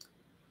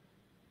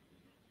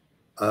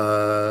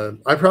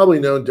 I've probably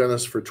known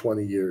Dennis for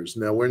 20 years.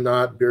 Now, we're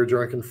not beer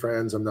drinking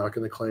friends. I'm not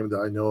going to claim that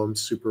I know him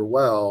super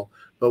well,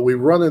 but we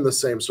run in the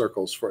same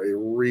circles for a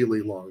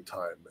really long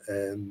time.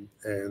 And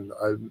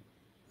I'm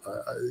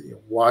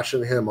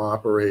watching him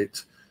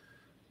operate,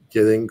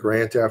 getting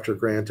grant after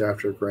grant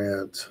after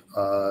grant.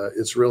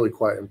 It's really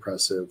quite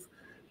impressive.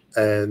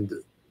 And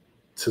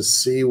to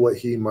see what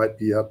he might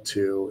be up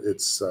to,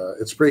 it's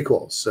pretty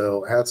cool.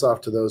 So hats off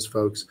to those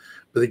folks.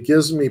 But it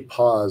gives me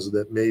pause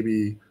that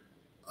maybe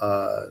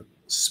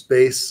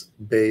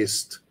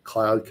space-based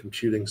cloud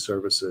computing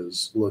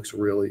services looks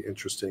really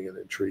interesting and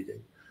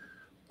intriguing.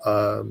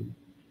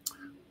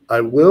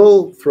 I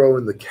will throw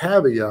in the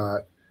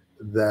caveat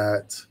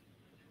that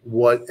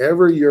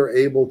whatever you're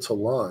able to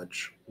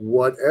launch,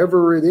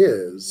 whatever it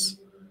is,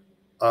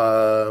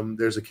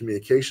 there's a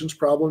communications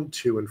problem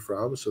to and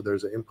from. So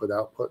there's an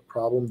input-output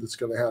problem that's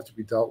going to have to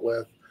be dealt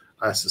with.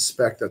 I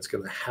suspect that's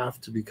going to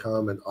have to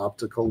become an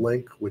optical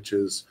link, which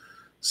is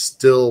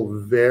still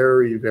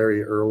very,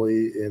 very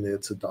early in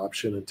its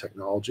adoption and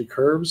technology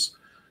curves.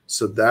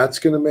 So that's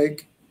going to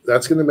make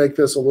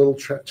this a little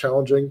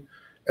challenging.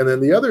 And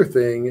then the other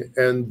thing,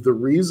 and the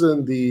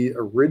reason the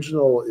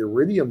original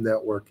Iridium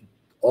network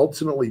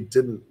ultimately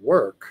didn't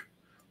work,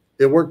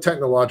 it worked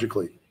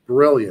technologically,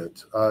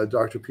 brilliant.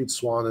 Dr. Pete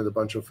Swan and a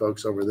bunch of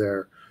folks over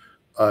there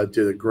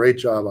did a great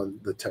job on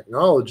the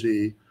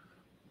technology,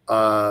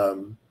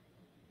 but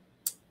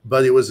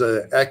it was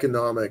an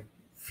economic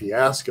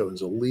fiasco. It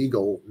was a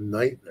legal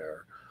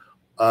nightmare.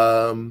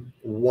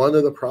 One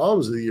of the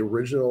problems the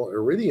original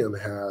Iridium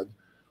had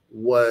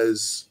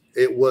was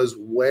it was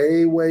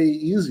way, way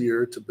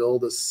easier to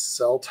build a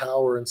cell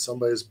tower in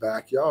somebody's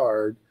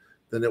backyard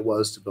than it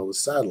was to build a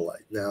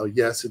satellite. Now,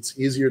 yes, it's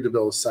easier to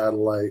build a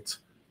satellite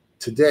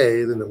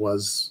today than it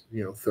was,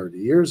 30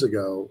 years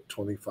ago,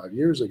 25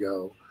 years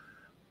ago.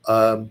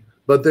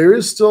 But there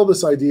is still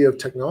this idea of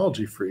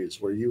technology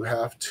freeze where you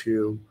have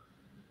to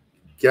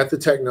get the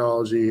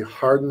technology,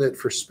 harden it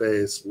for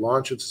space,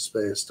 launch it to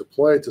space,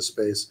 deploy it to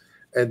space.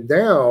 And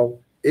now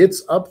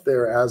it's up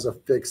there as a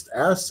fixed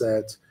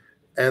asset.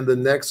 And the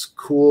next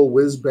cool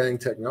whiz bang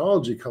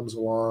technology comes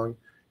along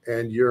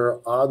and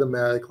you're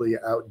automatically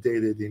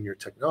outdated in your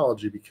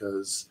technology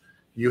because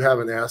you have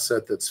an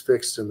asset that's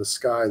fixed in the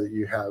sky that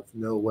you have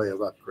no way of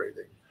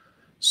upgrading.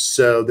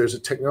 So there's a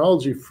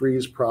technology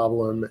freeze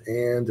problem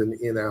and an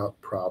in-out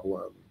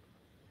problem,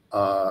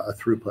 a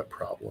throughput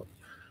problem.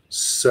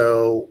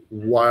 So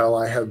while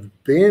I have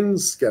been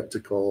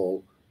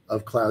skeptical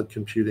of cloud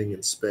computing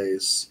in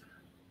space,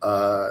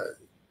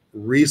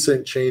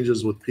 recent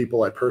changes with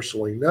people I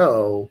personally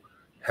know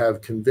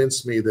have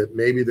convinced me that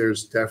maybe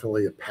there's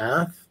definitely a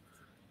path,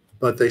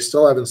 but they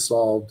still haven't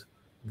solved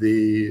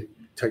the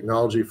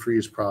technology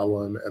freeze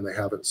problem and they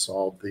haven't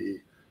solved the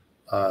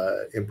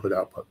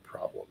input-output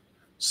problem.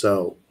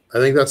 So I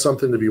think that's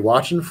something to be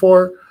watching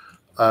for.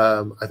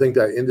 I think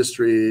that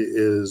industry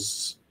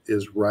is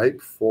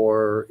ripe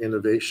for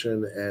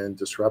innovation and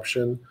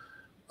disruption.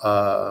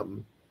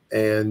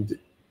 And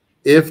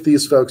if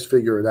these folks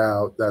figure it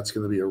out, that's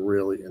going to be a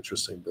really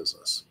interesting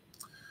business.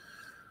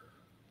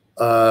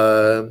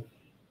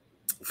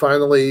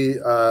 Finally,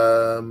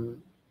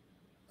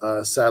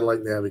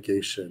 satellite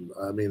navigation.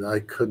 I mean, I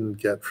couldn't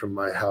get from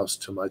my house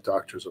to my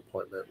doctor's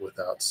appointment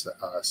without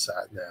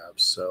sat nav.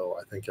 So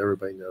I think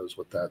everybody knows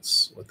what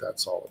that's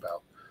all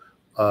about.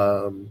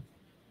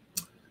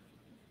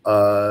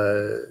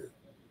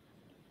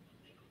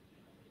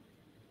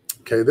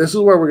 Okay, this is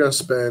where we're going to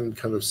spend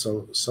kind of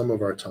some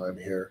of our time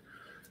here.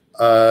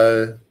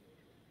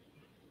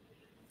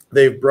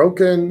 They've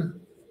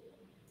broken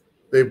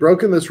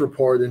this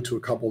report into a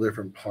couple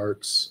different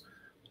parts.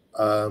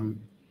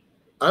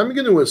 I'm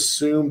going to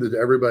assume that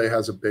everybody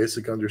has a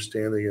basic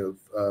understanding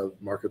of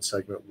market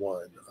segment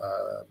one.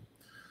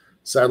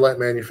 Satellite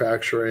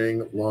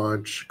manufacturing,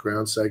 launch,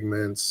 ground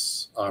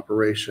segments,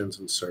 operations,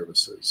 and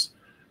services.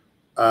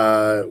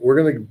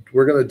 We're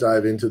gonna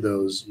dive into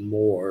those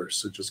more,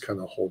 so just kind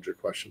of hold your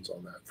questions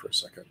on that for a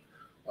second.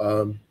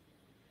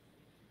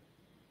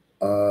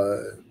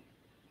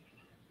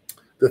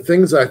 The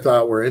things I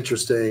thought were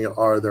interesting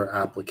are their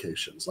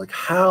applications. Like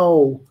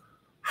how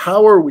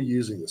are we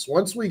using this?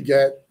 Once we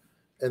get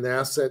an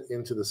asset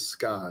into the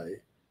sky,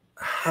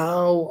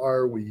 how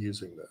are we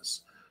using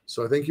this?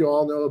 So I think you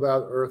all know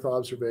about Earth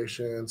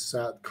observation,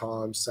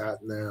 SATCOM,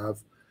 SATNAV.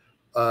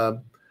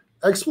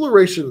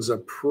 Exploration is a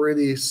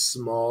pretty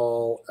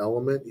small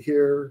element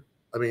here.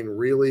 I mean,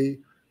 really,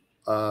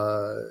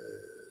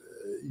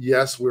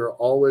 yes, we're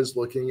always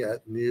looking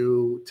at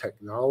new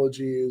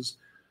technologies.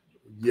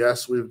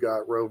 Yes, we've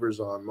got rovers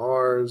on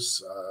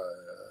Mars.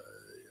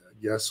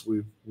 Yes,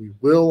 we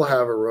will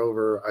have a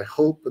rover, I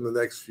hope, in the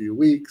next few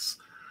weeks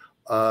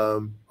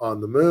on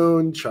the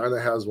moon. China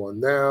has one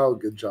now.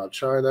 Good job,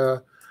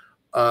 China.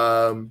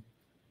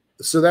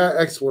 So that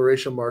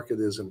exploration market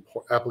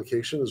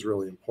application is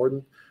really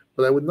important.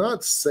 But I would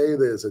not say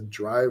that as a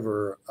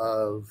driver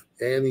of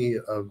any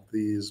of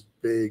these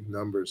big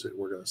numbers that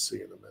we're going to see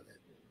in a minute.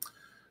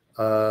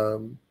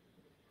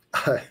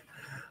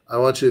 I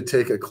want you to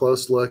take a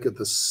close look at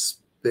the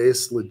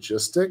space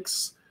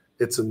logistics.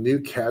 It's a new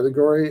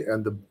category,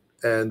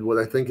 and what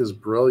I think is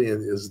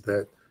brilliant is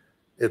that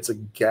it's a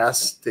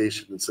gas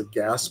station. It's a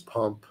gas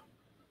pump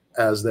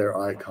as their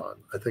icon.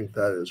 I think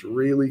that is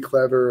really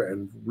clever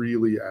and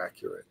really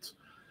accurate.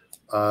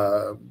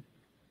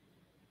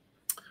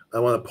 I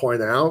want to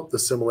point out the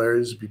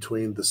similarities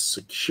between the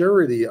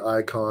security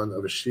icon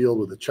of a shield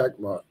with a check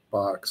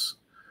box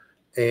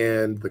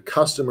and the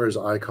customer's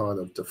icon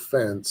of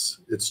defense.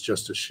 It's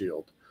just a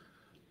shield.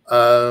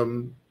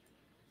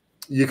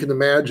 You can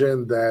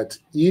imagine that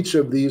each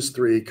of these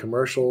three,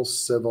 commercial,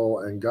 civil,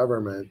 and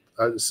government,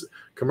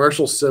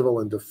 commercial, civil,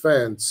 and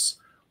defense,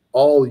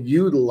 all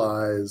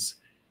utilize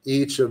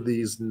each of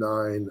these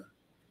 9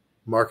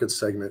 market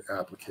segment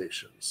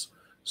applications.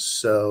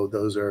 So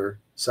those are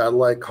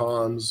satellite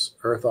comms,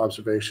 Earth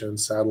observation,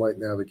 satellite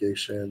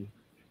navigation,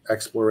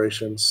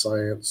 exploration,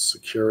 science,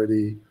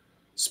 security,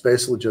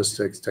 space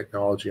logistics,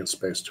 technology, and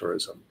space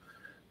tourism.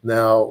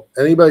 Now,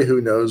 anybody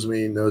who knows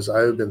me knows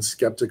I have been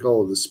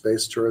skeptical of the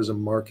space tourism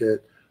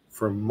market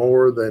for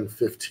more than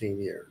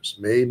 15 years,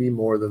 maybe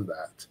more than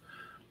that.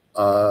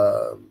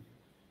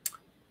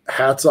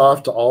 Hats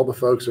off to all the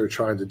folks who are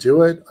trying to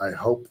do it. I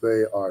hope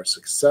they are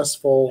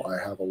successful. I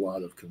have a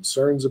lot of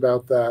concerns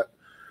about that.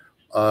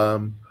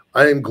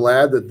 I am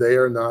glad that they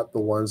are not the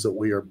ones that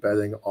we are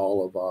betting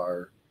all of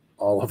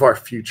our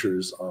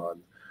futures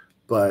on.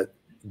 But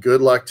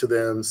good luck to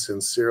them,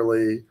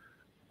 sincerely.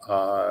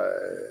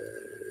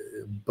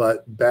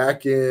 But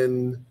back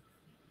in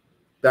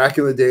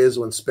the days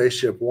when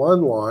Spaceship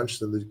One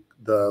launched and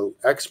the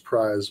X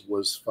Prize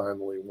was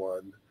finally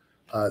won,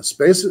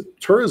 space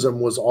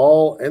tourism was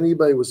all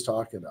anybody was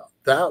talking about.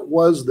 That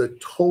was the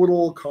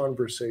total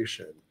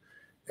conversation.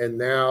 And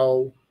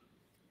now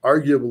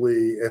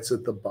arguably it's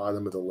at the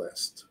bottom of the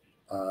list.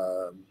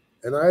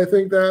 And I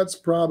think that's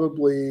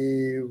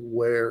probably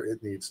where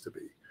it needs to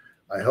be.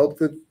 I hope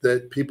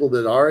that people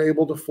that are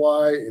able to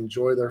fly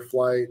enjoy their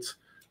flight.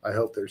 I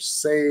hope they're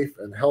safe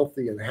and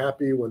healthy and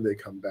happy when they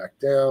come back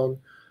down.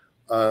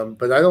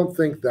 But I don't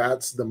think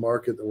that's the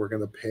market that we're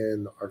going to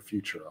pin our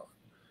future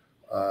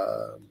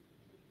on.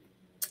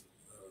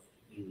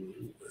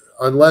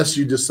 Unless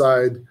you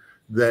decide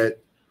that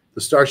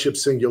the Starship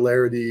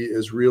Singularity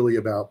is really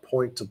about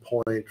point to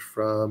point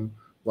from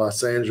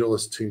Los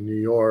Angeles to New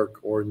York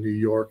or New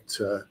York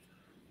to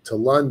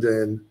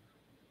London.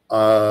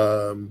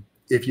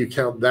 If you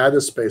count that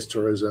as space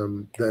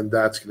tourism, then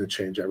that's going to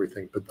change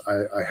everything. But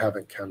I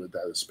haven't counted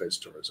that as space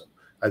tourism.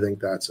 I think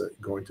that's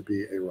going to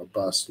be a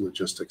robust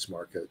logistics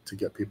market to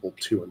get people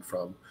to and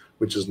from,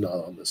 which is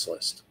not on this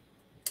list.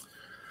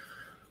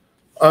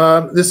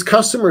 This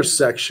customer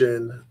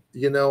section,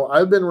 you know,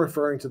 I've been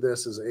referring to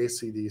this as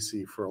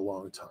ACDC for a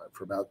long time,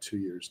 for about 2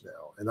 years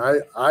now. And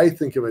I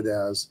think of it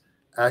as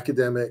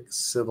academic,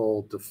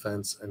 civil,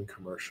 defense, and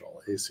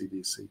commercial,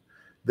 ACDC.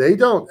 They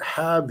don't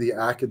have the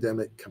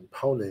academic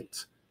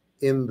component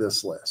in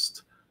this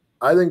list.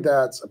 I think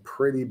that's a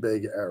pretty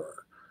big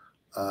error.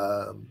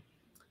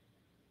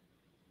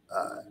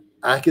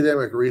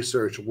 Academic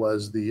research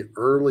was the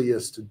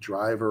earliest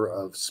driver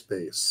of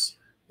space.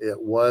 It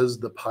was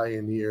the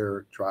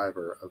pioneer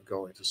driver of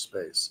going to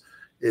space.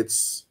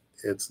 It's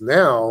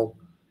now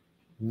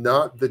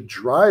not the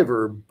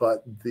driver,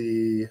 but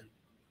the,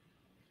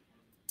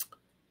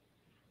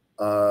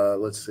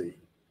 let's see.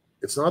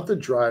 It's not the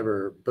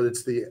driver, but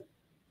it's the,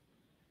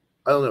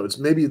 I don't know, it's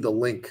maybe the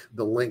link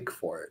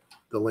for it,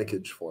 the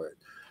linkage for it,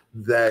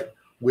 that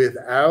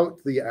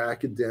without the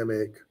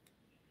academic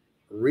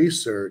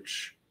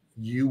research,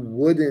 you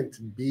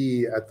wouldn't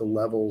be at the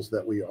levels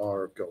that we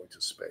are going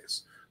to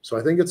space. So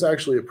I think it's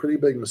actually a pretty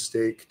big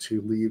mistake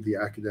to leave the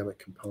academic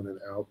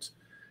component out.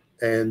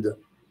 And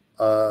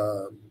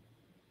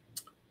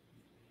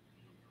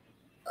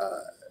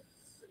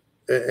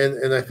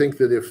and I think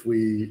that if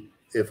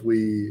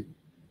we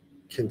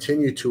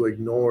continue to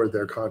ignore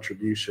their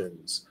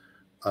contributions,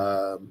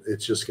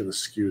 it's just going to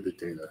skew the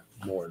data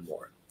more and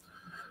more.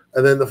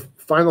 And then the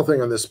final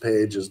thing on this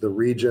page is the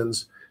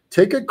regions.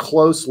 Take a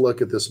close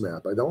look at this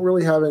map. I don't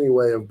really have any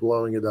way of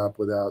blowing it up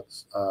without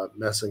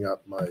messing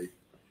up my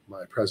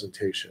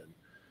presentation,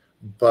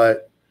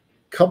 but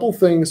a couple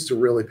things to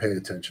really pay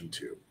attention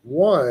to.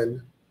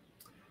 One,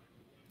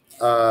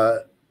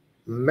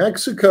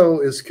 Mexico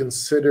is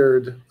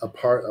considered a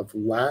part of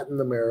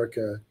Latin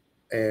America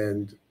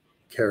and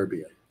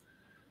Caribbean.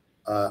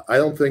 I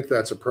don't think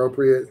that's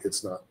appropriate.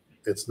 It's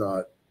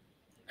not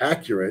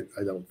accurate,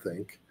 I don't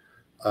think.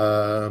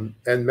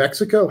 And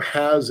Mexico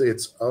has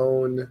its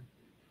own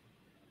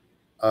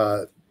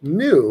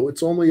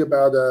it's only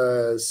about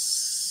a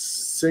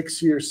 7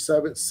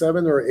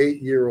 or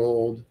 8 year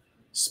old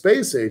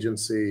space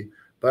agency,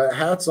 but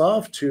hats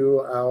off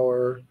to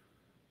our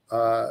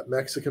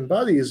Mexican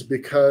buddies,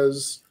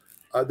 because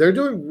they're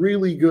doing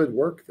really good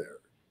work there.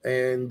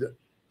 And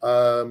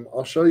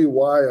I'll show you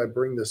why I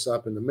bring this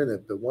up in a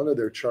minute, but one of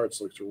their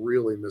charts looks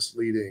really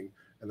misleading.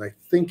 And I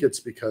think it's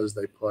because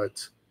they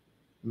put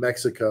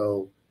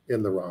Mexico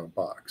in the wrong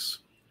box.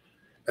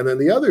 And then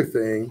the other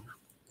thing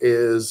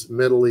is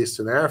Middle East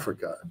and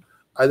Africa.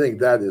 I think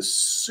that is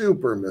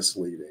super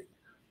misleading.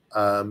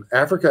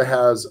 Africa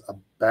has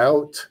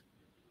about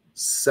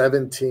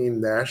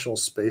 17 national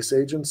space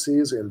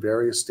agencies in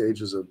various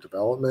stages of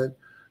development.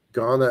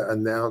 Ghana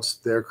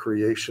announced their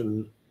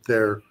creation,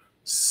 their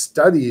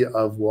study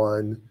of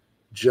one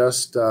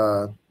just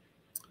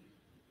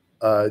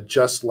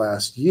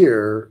last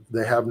year.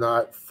 They have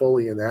not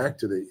fully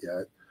enacted it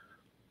yet.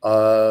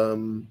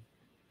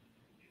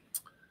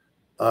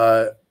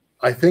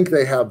 I think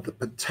they have the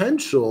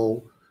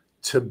potential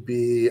to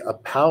be a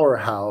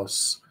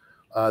powerhouse.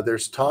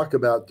 There's talk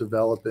about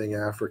developing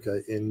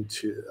Africa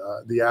into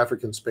the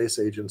African space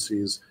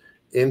agencies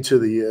into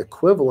the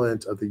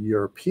equivalent of the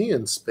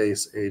European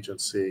Space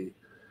Agency,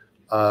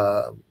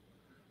 and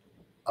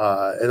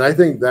I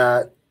think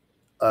that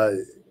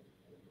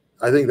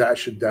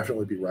should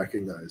definitely be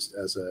recognized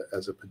as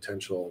a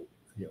potential,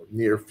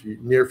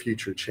 near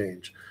future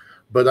change.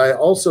 But I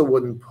also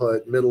wouldn't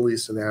put Middle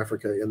East and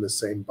Africa in the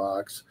same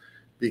box,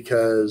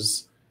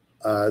 because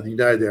the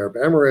United Arab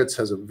Emirates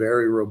has a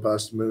very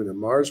robust Moon and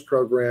Mars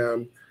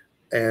program,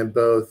 and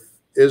both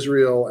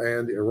Israel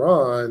and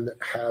Iran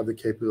have the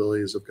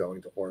capabilities of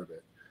going to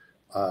orbit,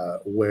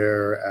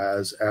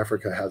 whereas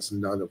Africa has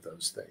none of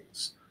those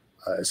things.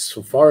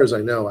 So far as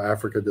I know,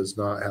 Africa does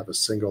not have a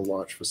single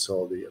launch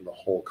facility in the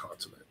whole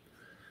continent.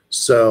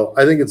 So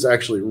I think it's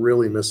actually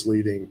really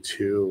misleading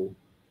to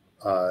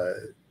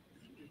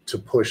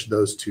push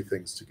those two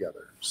things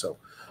together. So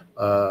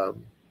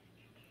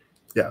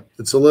yeah,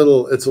 it's a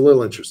little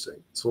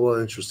interesting. It's a little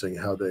interesting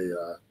how they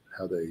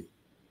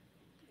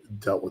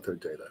dealt with their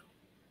data.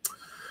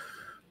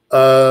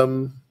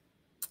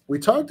 We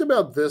talked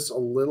about this a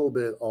little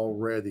bit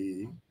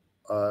already.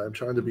 I'm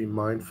trying to be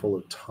mindful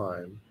of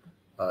time.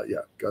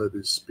 Yeah, got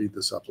to speed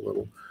this up a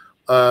little.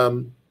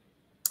 Launch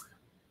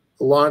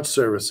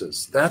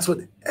services. That's what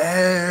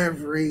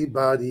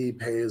everybody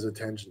pays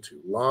attention to.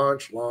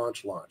 Launch,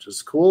 launch, launch.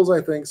 As cool as I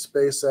think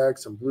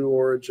SpaceX and Blue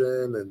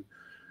Origin, and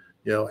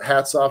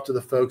hats off to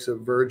the folks at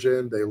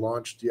Virgin. They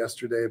launched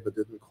yesterday, but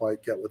didn't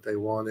quite get what they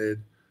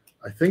wanted.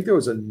 I think there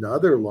was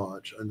another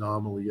launch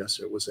anomaly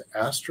yesterday. Was it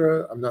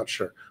Astra? I'm not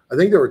sure. I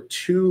think there were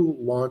 2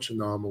 launch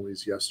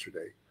anomalies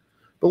yesterday.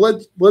 But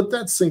let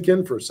that sink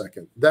in for a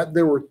second. That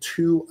there were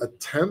 2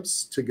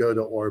 attempts to go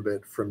to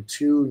orbit from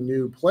 2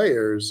 new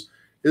players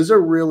is a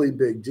really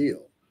big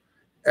deal.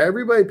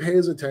 Everybody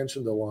pays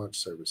attention to launch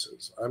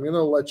services. I'm going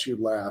to let you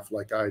laugh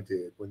like I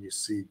did when you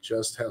see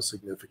just how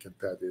significant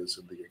that is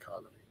in the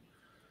economy.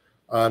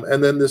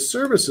 And then the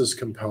services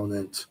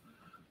component,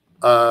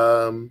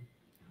 I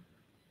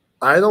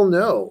don't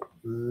know.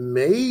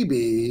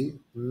 Maybe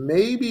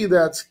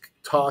that's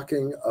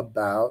talking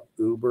about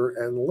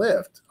Uber and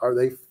Lyft. Are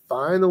they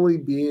finally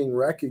being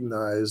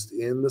recognized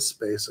in the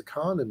space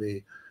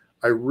economy?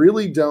 I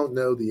really don't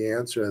know the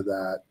answer to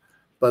that,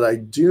 but I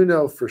do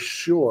know for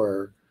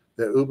sure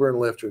that Uber and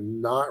Lyft are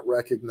not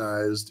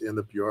recognized in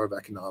the Bureau of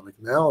Economic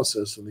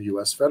Analysis in the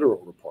U.S.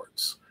 federal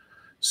reports.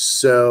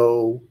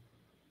 So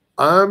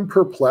I'm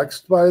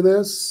perplexed by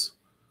this.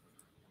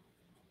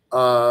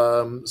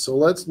 So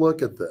let's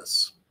look at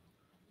this.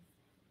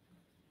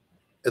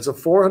 It's a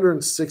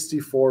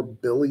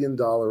 $464 billion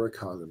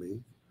economy.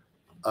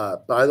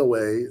 By the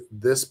way,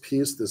 this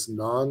piece, this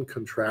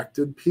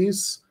non-contracted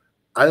piece,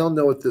 I don't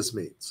know what this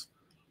means.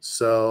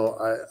 So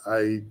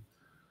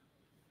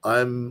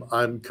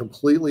I'm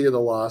completely at a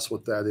loss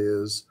what that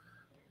is.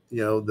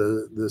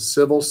 The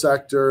civil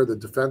sector, the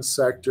defense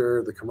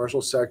sector, the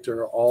commercial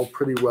sector are all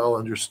pretty well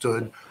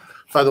understood.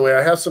 By the way,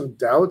 I have some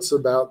doubts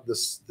about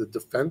the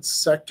defense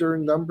sector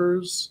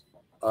numbers.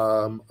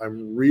 I'm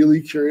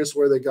really curious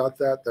where they got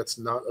that. That's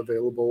not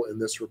available in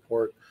this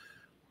report.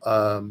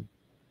 I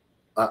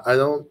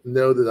don't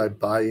know that I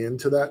buy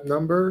into that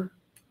number.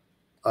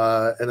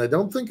 And I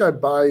don't think I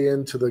buy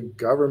into the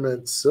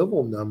government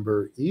civil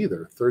number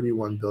either,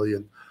 31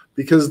 billion,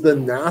 because the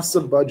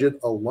NASA budget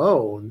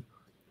alone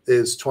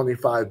is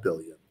 25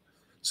 billion.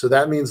 So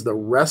that means the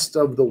rest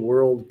of the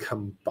world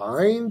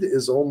combined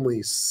is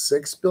only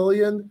 6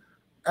 billion.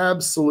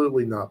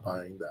 Absolutely not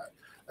buying that.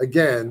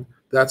 Again,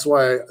 that's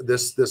why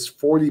this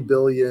 40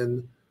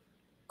 billion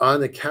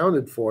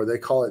unaccounted for, they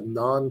call it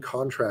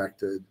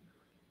non-contracted.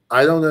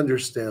 I don't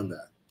understand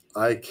that.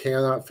 I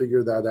cannot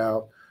figure that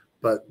out.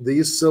 But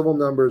these civil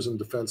numbers and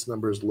defense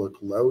numbers look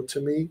low to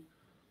me.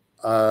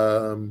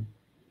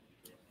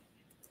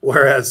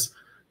 Whereas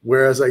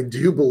I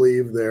do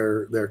believe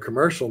their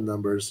commercial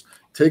numbers,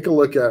 take a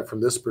look at from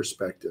this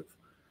perspective.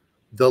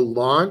 The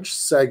launch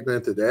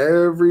segment that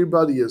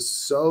everybody is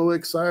so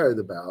excited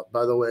about.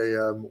 By the way,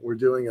 we're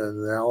doing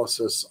an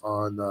analysis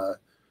on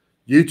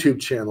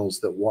YouTube channels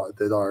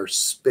that are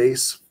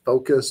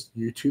space-focused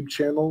YouTube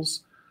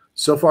channels.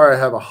 So far, I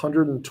have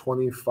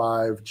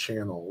 125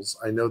 channels.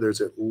 I know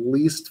there's at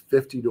least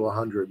 50 to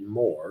 100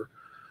 more.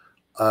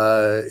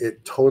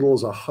 It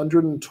totals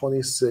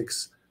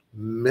 126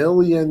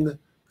 million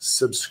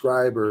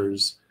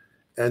subscribers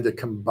and a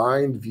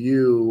combined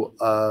view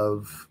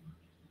of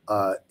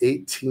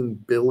 18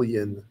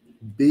 billion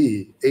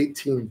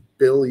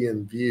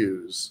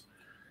views.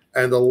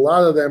 And a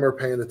lot of them are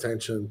paying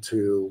attention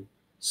to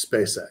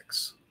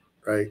SpaceX,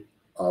 right?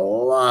 A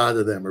lot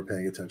of them are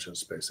paying attention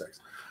to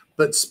SpaceX.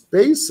 But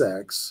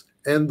SpaceX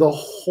and the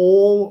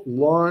whole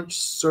launch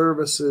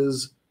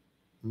services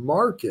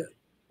market,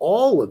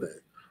 all of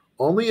it,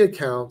 only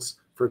accounts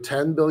for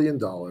 $10 billion,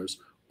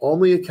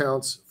 only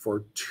accounts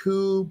for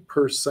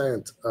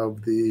 2%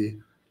 of the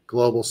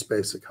global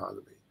space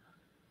economy.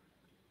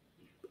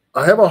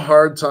 I have a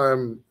hard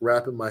time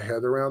wrapping my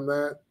head around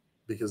that,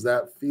 because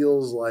that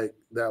feels like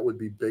that would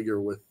be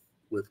bigger with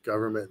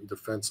government and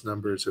defense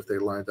numbers if they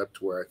lined up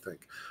to where I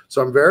think.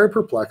 So I'm very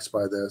perplexed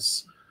by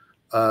this.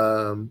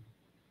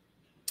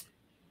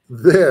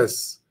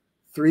 This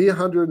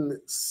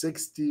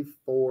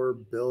 364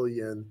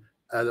 billion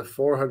out of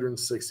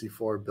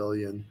 464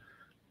 billion.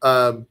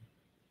 I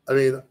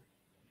mean,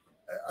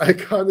 I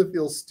kind of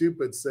feel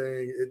stupid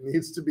saying it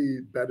needs to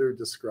be better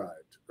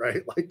described,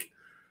 right? Like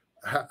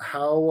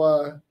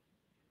how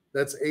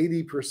that's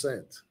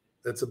 80%.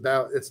 That's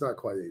about, it's not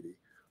quite 80,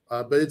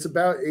 but it's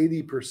about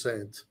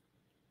 80%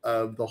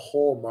 of the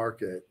whole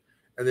market.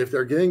 And if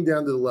they're getting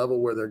down to the level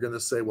where they're going to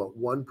say what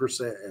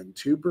 1% and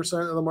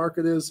 2% of the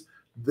market is,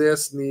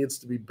 this needs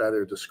to be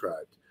better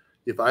described.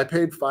 If I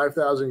paid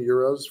 5,000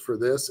 euros for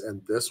this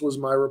and this was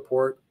my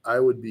report, I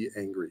would be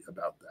angry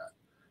about that,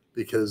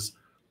 because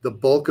the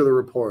bulk of the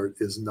report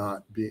is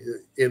not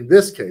being, in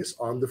this case,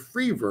 on the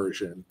free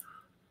version,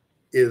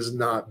 is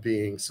not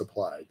being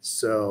supplied.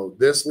 So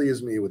this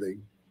leaves me with a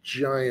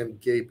giant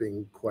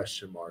gaping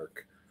question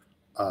mark,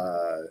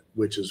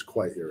 which is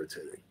quite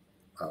irritating.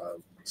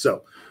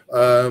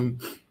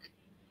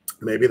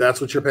 Maybe that's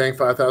what you're paying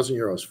 5,000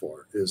 euros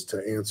for, is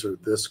to answer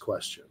this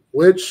question,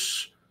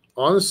 which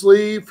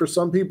honestly, for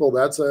some people,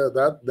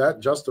 that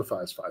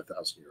justifies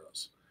 5,000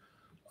 euros.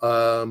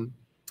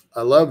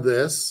 I love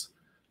this.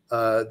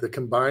 The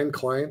combined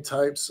client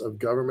types of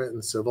government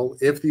and civil,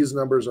 if these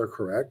numbers are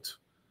correct,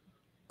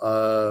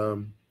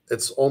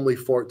 it's only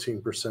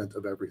 14%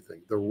 of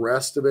everything. The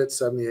rest of it,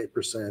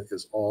 78%,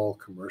 is all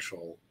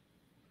commercial.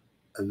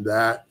 And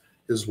that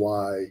is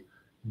why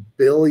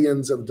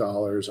billions of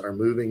dollars are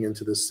moving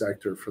into this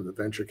sector from the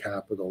venture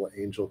capital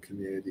angel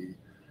community.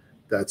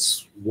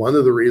 That's one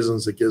of the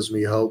reasons it gives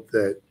me hope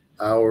that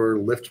our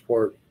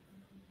Liftport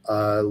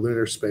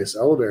lunar space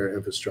elevator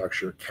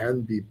infrastructure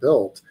can be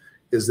built,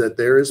 is that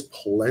there is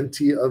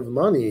plenty of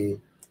money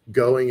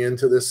going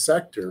into this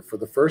sector. For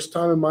the first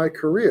time in my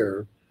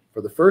career,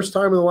 for the first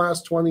time in the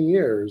last 20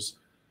 years,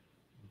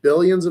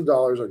 billions of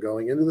dollars are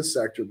going into the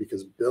sector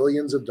because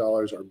billions of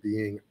dollars are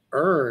being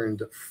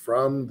earned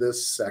from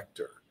this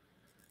sector.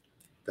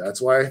 That's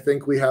why I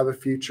think we have a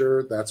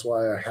future. That's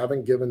why I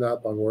haven't given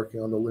up on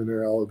working on the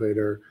lunar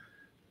elevator.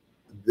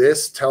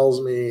 This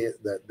tells me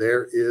that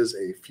there is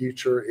a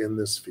future in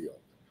this field.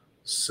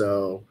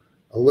 So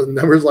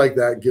numbers like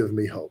that give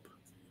me hope.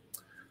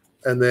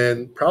 And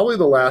then probably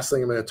the last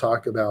thing I'm going to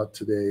talk about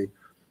today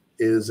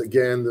is,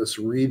 again, this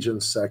region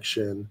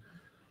section.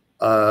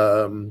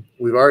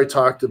 We've already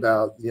talked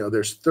about,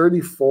 there's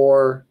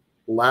 34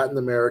 Latin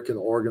American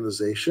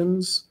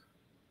organizations.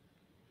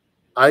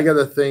 I got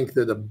to think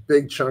that a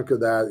big chunk of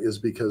that is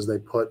because they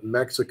put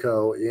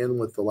Mexico in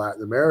with the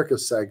Latin America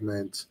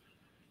segment,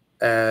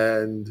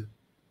 and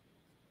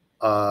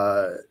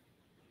I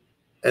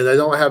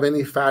don't have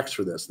any facts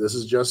for this. This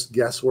is just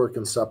guesswork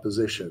and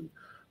supposition,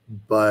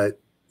 but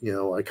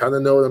I kind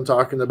of know what I'm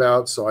talking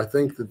about. So I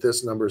think that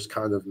this number is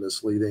kind of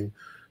misleading.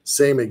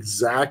 Same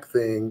exact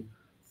thing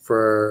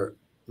for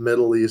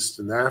Middle East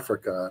and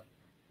Africa.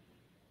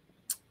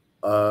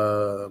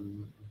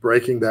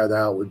 Breaking that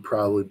out would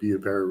probably be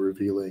very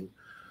revealing.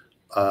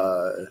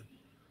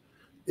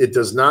 It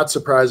does not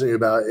surprise me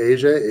about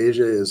Asia.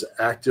 Asia is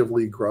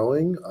actively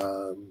growing.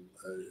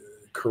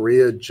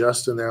 Korea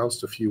just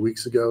announced a few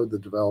weeks ago the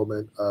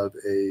development of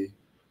a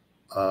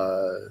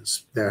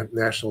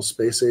national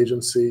space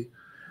agency.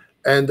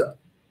 And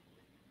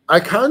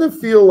I kind of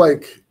feel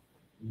like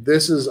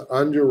this is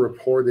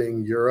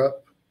underreporting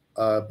Europe,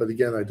 but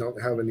again, I don't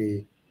have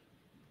any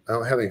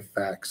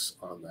facts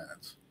on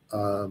that.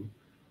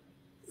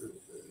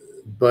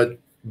 But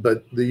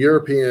the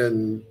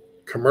European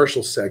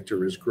commercial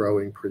sector is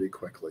growing pretty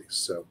quickly.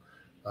 So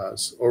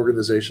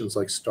organizations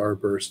like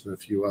Starburst and a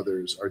few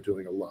others are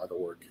doing a lot of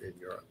work in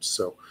Europe.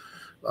 So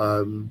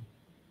I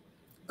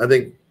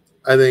think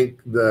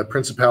the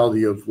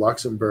Principality of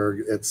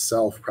Luxembourg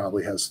itself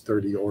probably has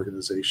 30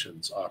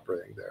 organizations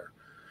operating there.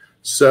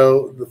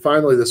 So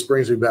finally, this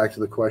brings me back to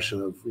the question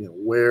of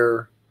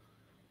where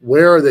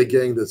are they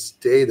getting this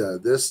data?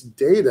 This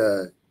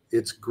data,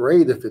 it's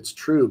great if it's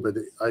true, but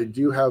I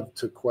do have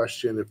to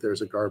question if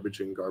there's a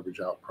garbage in, garbage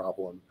out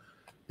problem,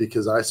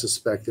 because I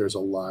suspect there's a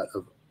lot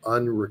of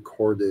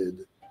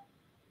unrecorded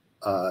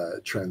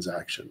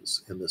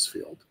transactions in this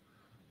field.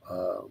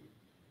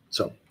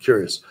 So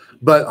curious,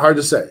 but hard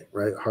to say,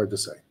 right? Hard to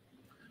say.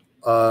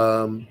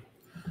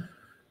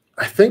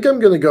 I think I'm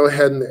going to go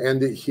ahead and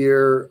end it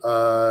here.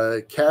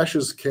 Cash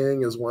is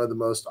king is one of the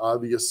most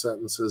obvious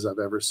sentences I've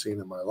ever seen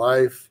in my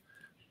life.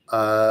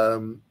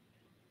 The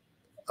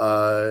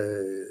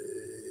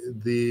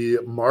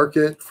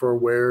market for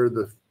where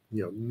the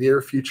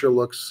near future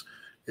looks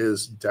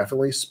is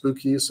definitely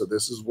spooky, so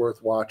this is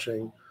worth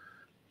watching.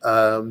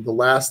 The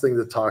last thing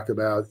to talk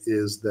about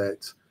is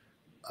that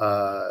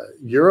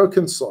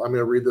Euroconsult, I'm going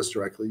to read this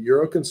directly.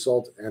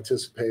 Euroconsult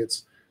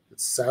anticipates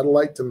that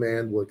satellite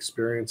demand will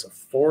experience a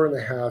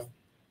 4.5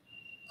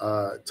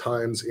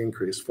 times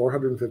increase,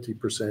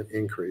 450%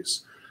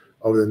 increase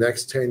over the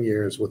next 10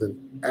 years, with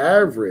an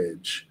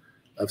average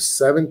of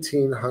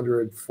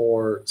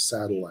 1,704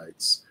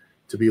 satellites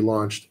to be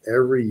launched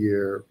every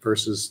year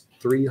versus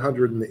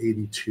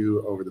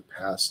 382 over the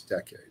past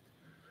decade.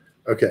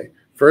 Okay.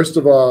 First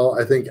of all,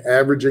 I think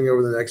averaging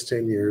over the next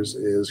 10 years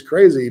is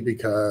crazy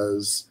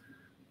because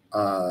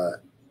I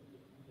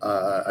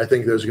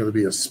think there's going to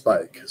be a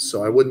spike.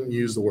 So I wouldn't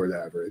use the word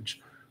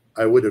average.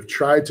 I would have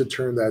tried to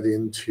turn that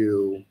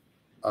into,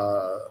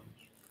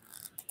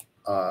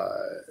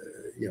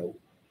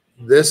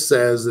 this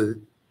says that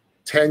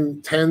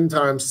 10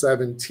 times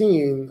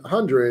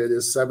 1,700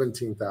 is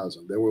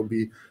 17,000. There will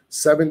be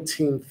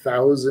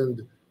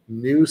 17,000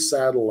 new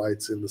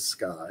satellites in the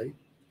sky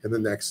in the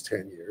next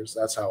 10 years.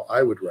 That's how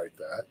I would write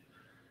that.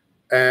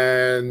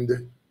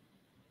 And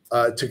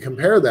to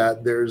compare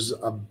that, there's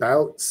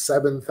about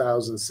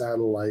 7,000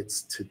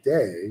 satellites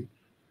today.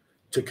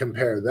 To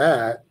compare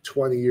that,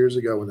 20 years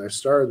ago when I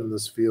started in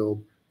this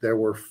field, there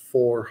were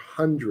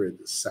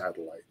 400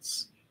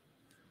 satellites.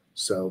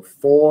 So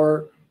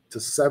 4 to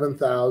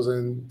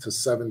 7,000 to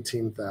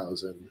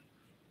 17,000.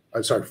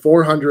 I'm sorry,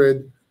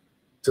 400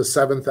 to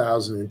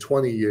 7,000 in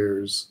 20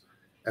 years,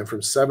 and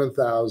from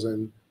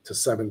 7,000 to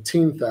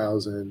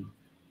 17,000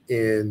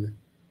 in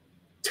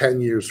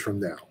 10 years from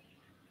now.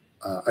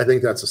 I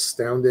think that's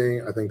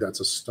astounding. I think that's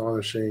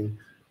astonishing.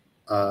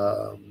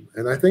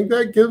 And I think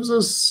that gives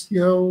us,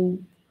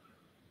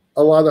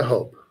 a lot of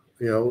hope.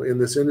 in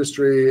this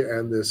industry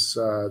and this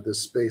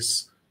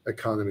space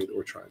economy that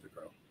we're trying to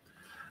grow.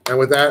 And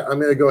with that, I'm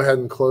going to go ahead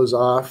and close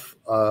off.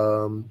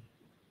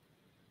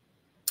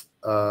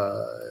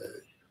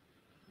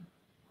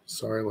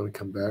 Sorry, let me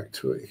come back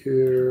to it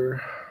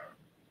here.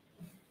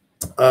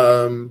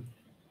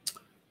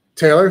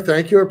 Taylor,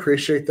 thank you.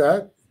 Appreciate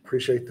that.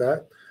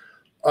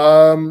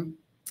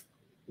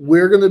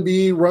 We're going to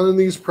be running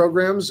these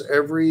programs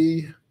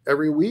every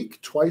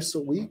week, twice a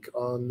week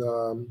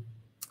on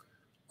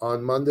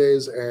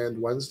Mondays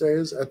and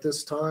Wednesdays at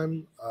this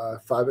time,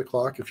 5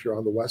 o'clock if you're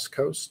on the West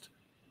Coast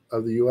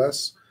of the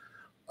U.S.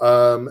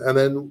 And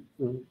then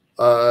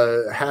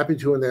happy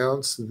to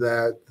announce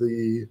that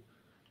the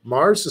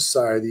Mars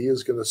Society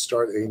is going to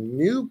start a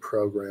new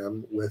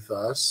program with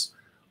us,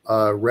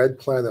 Red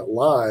Planet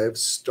Live,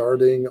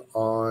 starting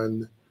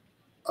on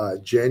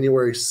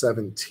January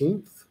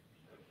 17th.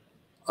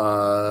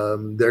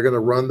 They're going to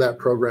run that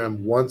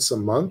program once a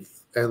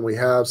month, and we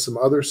have some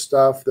other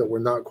stuff that we're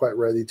not quite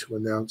ready to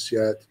announce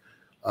yet.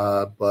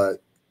 But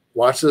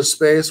watch this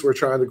space. We're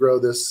trying to grow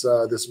this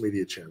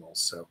media channel.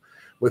 So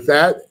with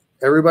that,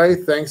 everybody,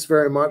 thanks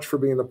very much for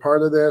being a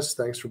part of this.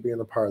 Thanks for being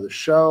a part of the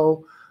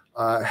show.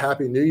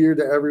 Happy New Year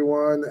to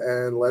everyone,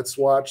 and let's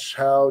watch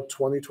how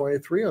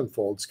 2023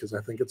 unfolds, because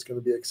I think it's going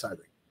to be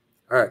exciting.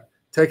 All right,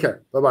 take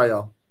care. Bye-bye,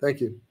 y'all.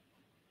 Thank you.